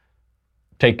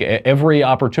 take every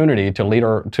opportunity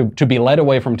to be led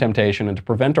away from temptation and to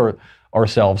prevent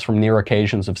ourselves from near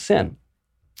occasions of sin.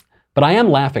 But I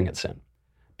am laughing at sin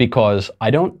because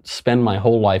I don't spend my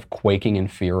whole life quaking in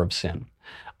fear of sin.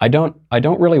 I don't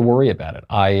really worry about it.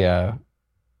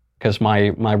 Because my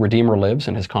Redeemer lives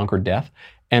and has conquered death,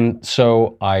 and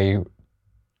so I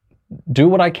do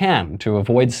what I can to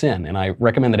avoid sin, and I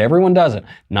recommend that everyone does it,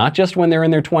 not just when they're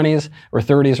in their 20s or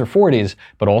 30s or 40s,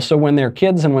 but also when they're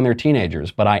kids and when they're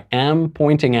teenagers. But I am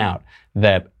pointing out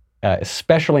that,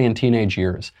 especially in teenage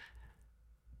years,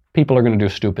 people are going to do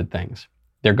stupid things.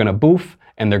 They're going to boof,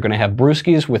 and they're going to have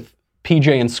brewskis with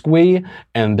PJ and Squee,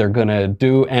 and they're going to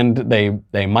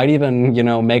they might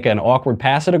even, make an awkward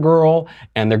pass at a girl,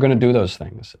 and they're going to do those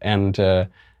things. And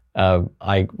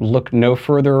I look no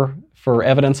further for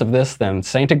evidence of this than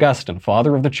St. Augustine,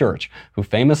 father of the church, who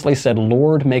famously said,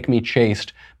 "Lord, make me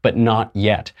chaste, but not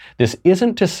yet." This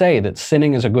isn't to say that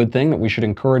sinning is a good thing, that we should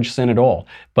encourage sin at all,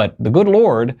 but the good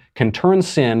Lord can turn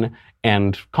sin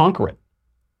and conquer it,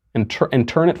 and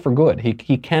turn it for good.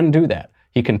 He can do that.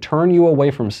 He can turn you away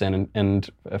from sin and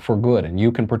for good, and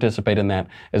you can participate in that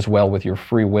as well with your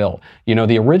free will.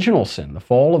 The original sin, the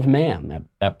fall of man,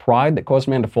 that pride that caused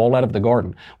man to fall out of the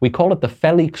garden, we call it the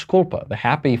felix culpa, the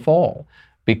happy fall,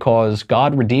 because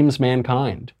God redeems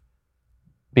mankind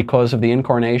because of the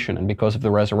incarnation and because of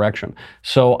the resurrection.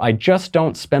 So I just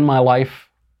don't spend my life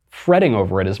fretting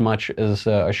over it as much as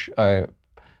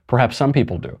perhaps some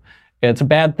people do. It's a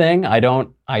bad thing. I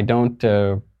don't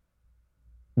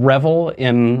revel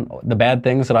in the bad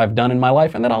things that I've done in my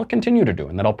life and that I'll continue to do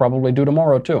and that I'll probably do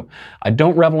tomorrow too. I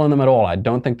don't revel in them at all. I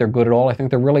don't think they're good at all. I think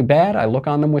they're really bad. I look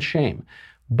on them with shame.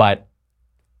 But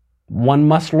one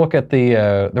must look at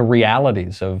the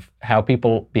realities of how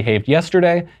people behaved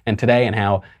yesterday and today, and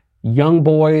how young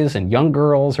boys and young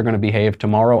girls are going to behave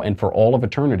tomorrow and for all of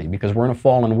eternity, because we're in a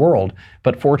fallen world,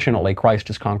 but fortunately Christ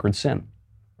has conquered sin.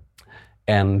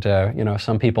 And,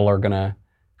 some people are going to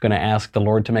ask the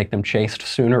Lord to make them chaste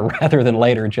sooner rather than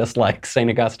later, just like St.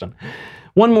 Augustine.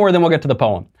 One more, then we'll get to the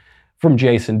poem. From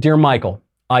Jason. Dear Michael,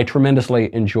 I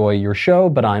tremendously enjoy your show,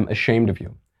 but I'm ashamed of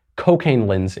you. Cocaine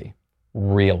Lindsay.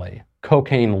 Really?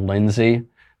 Cocaine Lindsay?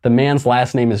 The man's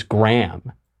last name is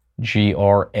Graham.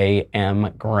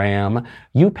 G-R-A-M, Graham.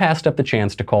 You passed up the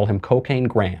chance to call him Cocaine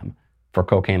Graham for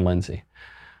Cocaine Lindsay.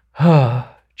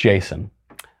 Jason.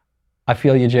 I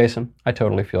feel you, Jason. I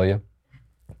totally feel you.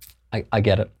 I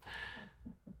get it.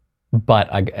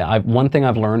 But one thing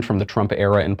I've learned from the Trump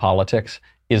era in politics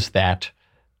is that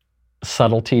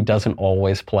subtlety doesn't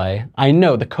always play. I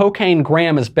know the Cocaine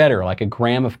Graham is better, like a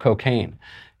gram of cocaine,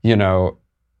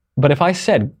 But if I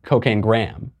said Cocaine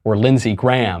Graham or Lindsey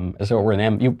Graham as though it were an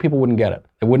M, people wouldn't get it.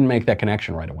 They wouldn't make that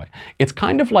connection right away. It's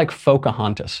kind of like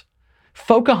Pocahontas.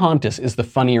 Pocahontas is the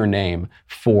funnier name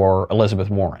for Elizabeth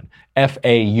Warren.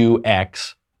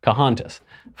 F-A-U-X, Pocahontas.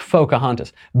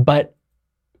 Pocahontas. But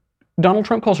Donald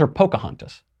Trump calls her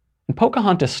Pocahontas. And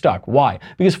Pocahontas stuck. Why?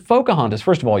 Because Pocahontas,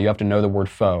 first of all, you have to know the word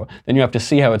faux. Then you have to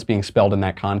see how it's being spelled in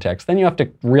that context. Then you have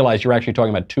to realize you're actually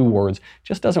talking about two words. It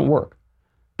just doesn't work.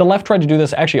 The left tried to do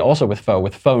this actually also with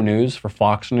faux news for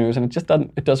Fox News, and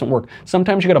it doesn't work.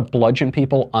 Sometimes you got to bludgeon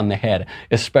people on the head,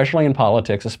 especially in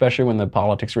politics, especially when the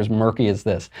politics are as murky as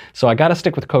this. So I got to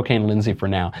stick with Cocaine Lindsay for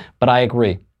now. But I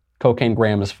agree. Cocaine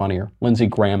Graham is funnier. Lindsey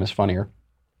Graham is funnier.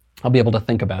 I'll be able to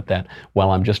think about that while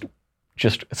I'm just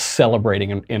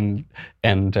celebrating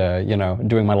and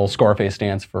doing my little Scarface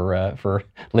dance for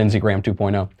Lindsey Graham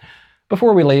 2.0.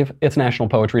 Before we leave, it's National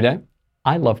Poetry Day.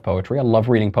 I love poetry. I love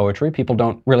reading poetry. People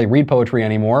don't really read poetry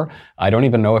anymore. I don't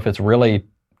even know if it's really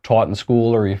taught in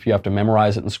school or if you have to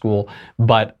memorize it in school.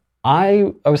 But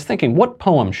I was thinking, what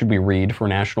poem should we read for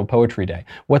National Poetry Day?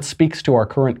 What speaks to our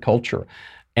current culture?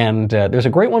 And there's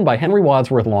a great one by Henry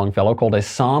Wadsworth Longfellow called A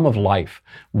Psalm of Life,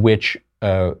 which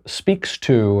speaks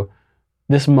to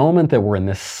this moment that we're in,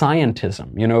 this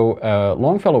scientism.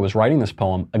 Longfellow was writing this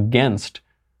poem against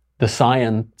the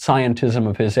scientism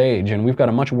of his age, and we've got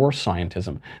a much worse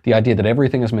scientism. The idea that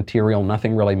everything is material,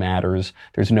 nothing really matters,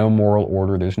 there's no moral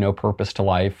order, there's no purpose to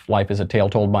life, life is a tale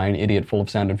told by an idiot full of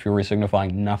sound and fury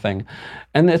signifying nothing.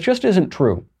 And that just isn't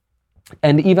true.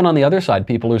 And even on the other side,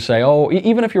 people who say,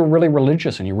 even if you're really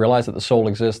religious and you realize that the soul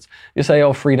exists, you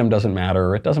say, freedom doesn't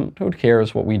matter, who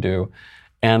cares what we do?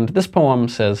 And this poem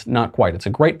says, not quite. It's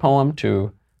a great poem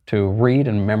to read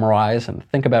and memorize and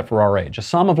think about for our age. A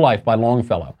Psalm of Life by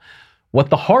Longfellow. What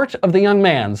the heart of the young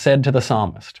man said to the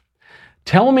psalmist.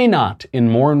 Tell me not in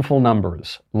mournful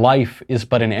numbers, life is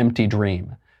but an empty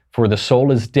dream, for the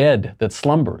soul is dead that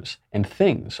slumbers, and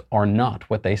things are not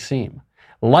what they seem.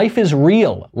 Life is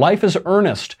real, life is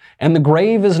earnest, and the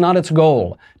grave is not its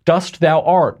goal. Dust thou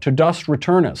art, to dust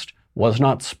returnest, was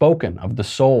not spoken of the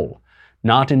soul.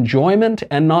 Not enjoyment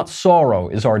and not sorrow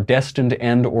is our destined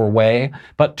end or way,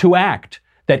 but to act,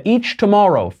 that each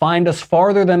tomorrow find us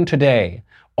farther than today.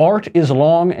 Art is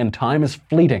long and time is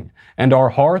fleeting, and our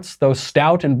hearts, though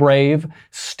stout and brave,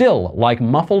 still like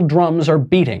muffled drums are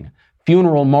beating,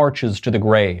 funeral marches to the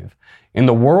grave. In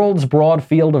the world's broad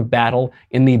field of battle,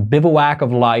 in the bivouac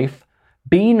of life,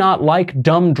 be not like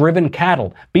dumb driven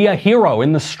cattle, be a hero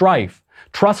in the strife.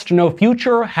 Trust no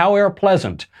future, howe'er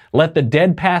pleasant. Let the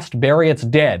dead past bury its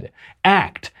dead.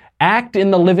 Act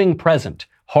in the living present,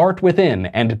 heart within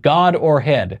and God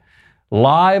o'erhead.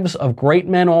 Lives of great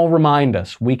men all remind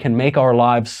us we can make our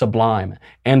lives sublime,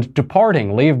 and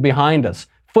departing leave behind us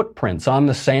footprints on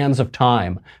the sands of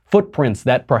time, footprints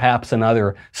that perhaps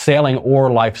another, sailing o'er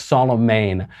life's solemn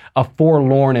main, a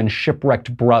forlorn and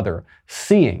shipwrecked brother,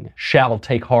 seeing shall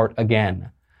take heart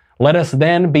again. Let us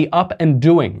then be up and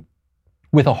doing,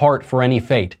 with a heart for any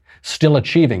fate, still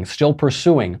achieving, still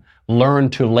pursuing, learn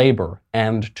to labor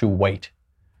and to wait.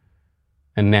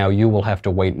 And now you will have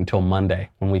to wait until Monday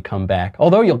when we come back.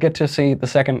 Although you'll get to see the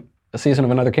second season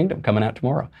of Another Kingdom coming out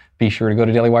tomorrow. Be sure to go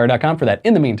to dailywire.com for that.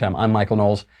 In the meantime, I'm Michael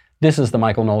Knowles. This is The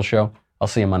Michael Knowles Show. I'll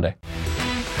see you Monday.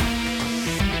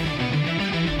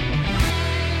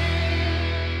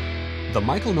 The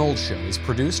Michael Knowles Show is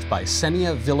produced by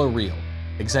Senia Villarreal.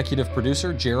 Executive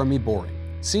producer, Jeremy Boring.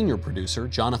 Senior producer,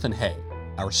 Jonathan Hay.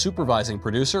 Our supervising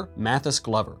producer, Mathis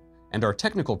Glover. And our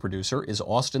technical producer is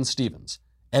Austin Stevens.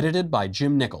 Edited by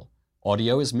Jim Nickel.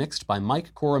 Audio is mixed by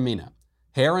Mike Coromina.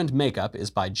 Hair and makeup is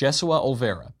by Jesua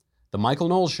Olvera. The Michael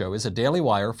Knowles Show is a Daily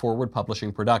Wire Forward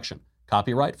Publishing production.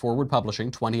 Copyright Forward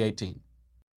Publishing 2018.